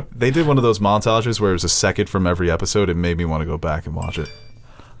 They did one of those montages where it was a second from every episode. It made me want to go back and watch it.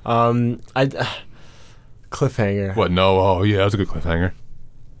 Cliffhanger. What? No. Oh, yeah, that was a good cliffhanger.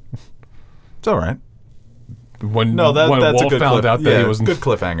 It's all right. When that's Walt a good found out that he wasn't good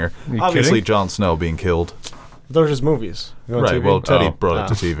cliffhanger. Obviously, kidding? Jon Snow being killed. Those are just movies. Right. TV? Well, Teddy brought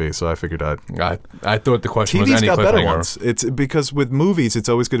it to TV, so I figured I thought the question was TV's any got cliffhanger. better ones. It's because with movies, it's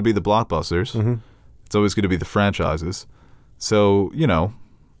always going to be the blockbusters. Mm-hmm. It's always going to be the franchises. So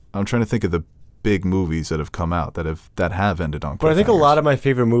I'm trying to think of the big movies that have come out that have ended on cliffhangers. But I think a lot of my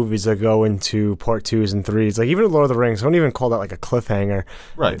favorite movies that go into part 2s and 3s, like even Lord of the Rings, I don't even call that like a cliffhanger.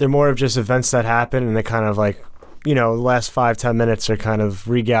 Right. They're more of just events that happen, and they kind of like, the last 5-10 minutes are kind of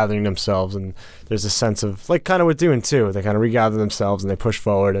regathering themselves, and there's a sense of like kind of what Dune too. They kind of regather themselves and they push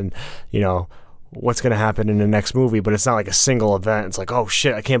forward, and what's going to happen in the next movie, but it's not like a single event. It's like, oh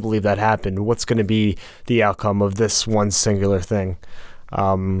shit, I can't believe that happened. What's going to be the outcome of this one singular thing?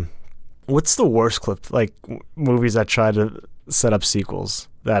 What's the worst movies that try to set up sequels?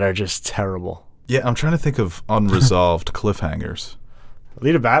 that are just terrible. Yeah, I'm trying to think of unresolved cliffhangers.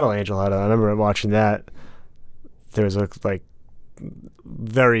 Alita Battle Angel I remember watching that. There was a like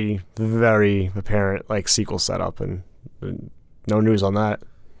very, very apparent like sequel setup, and no news on that.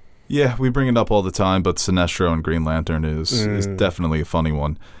 Yeah, we bring it up all the time, but Sinestro and Green Lantern is definitely a funny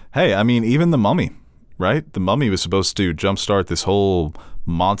one. Hey, I mean, even The Mummy, right? The Mummy was supposed to jumpstart this whole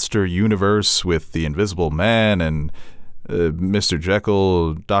monster universe with the Invisible Man and Mr.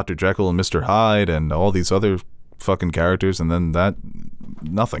 Jekyll, Dr. Jekyll, and Mr. Hyde, and all these other fucking characters, and then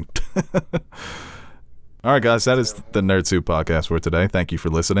nothing. All right, guys, that is the Nerd Soup podcast for today. Thank you for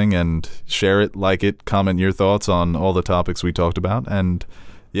listening, and share it, like it, comment your thoughts on all the topics we talked about, and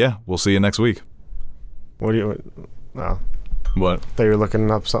yeah, we'll see you next week. What? What? I thought you were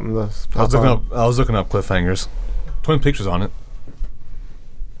looking up something to I was looking up cliffhangers. Twin Peaks on it.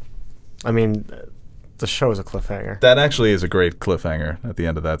 I mean, the show is a cliffhanger. That actually is a great cliffhanger at the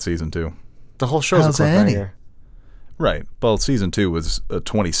end of that season 2. The whole show is a cliffhanger. Right. Well, season 2 was a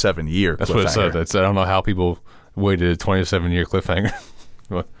 27-year cliffhanger. That's what it said. I don't know how people waited a 27-year cliffhanger.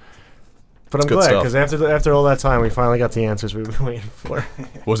 But I'm glad, because after all that time, we finally got the answers we've been waiting for.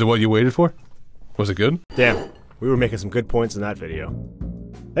 Was it what you waited for? Was it good? Damn. We were making some good points in that video.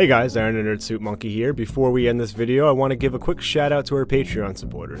 Hey guys, Aaron the Nerd Soup Monkey here. Before we end this video, I want to give a quick shout out to our Patreon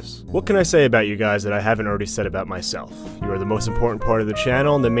supporters. What can I say about you guys that I haven't already said about myself? You are the most important part of the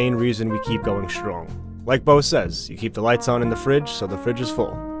channel and the main reason we keep going strong. Like Bo says, you keep the lights on in the fridge so the fridge is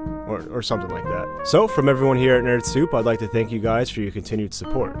full. Or something like that. So, from everyone here at Nerd Soup, I'd like to thank you guys for your continued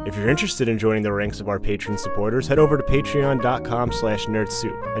support. If you're interested in joining the ranks of our Patreon supporters, head over to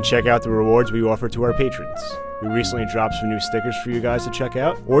patreon.com/nerdsoup and check out the rewards we offer to our patrons. We recently dropped some new stickers for you guys to check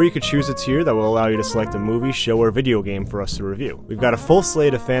out, or you could choose a tier that will allow you to select a movie, show, or video game for us to review. We've got a full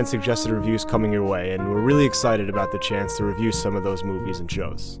slate of fan-suggested reviews coming your way, and we're really excited about the chance to review some of those movies and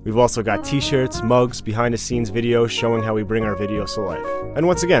shows. We've also got t-shirts, mugs, behind-the-scenes videos showing how we bring our videos to life. And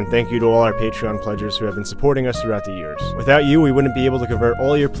once again, thank you to all our Patreon pledgers who have been supporting us throughout the years. Without you, we wouldn't be able to convert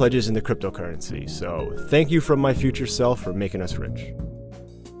all your pledges into cryptocurrency, so thank you from my future self for making us rich.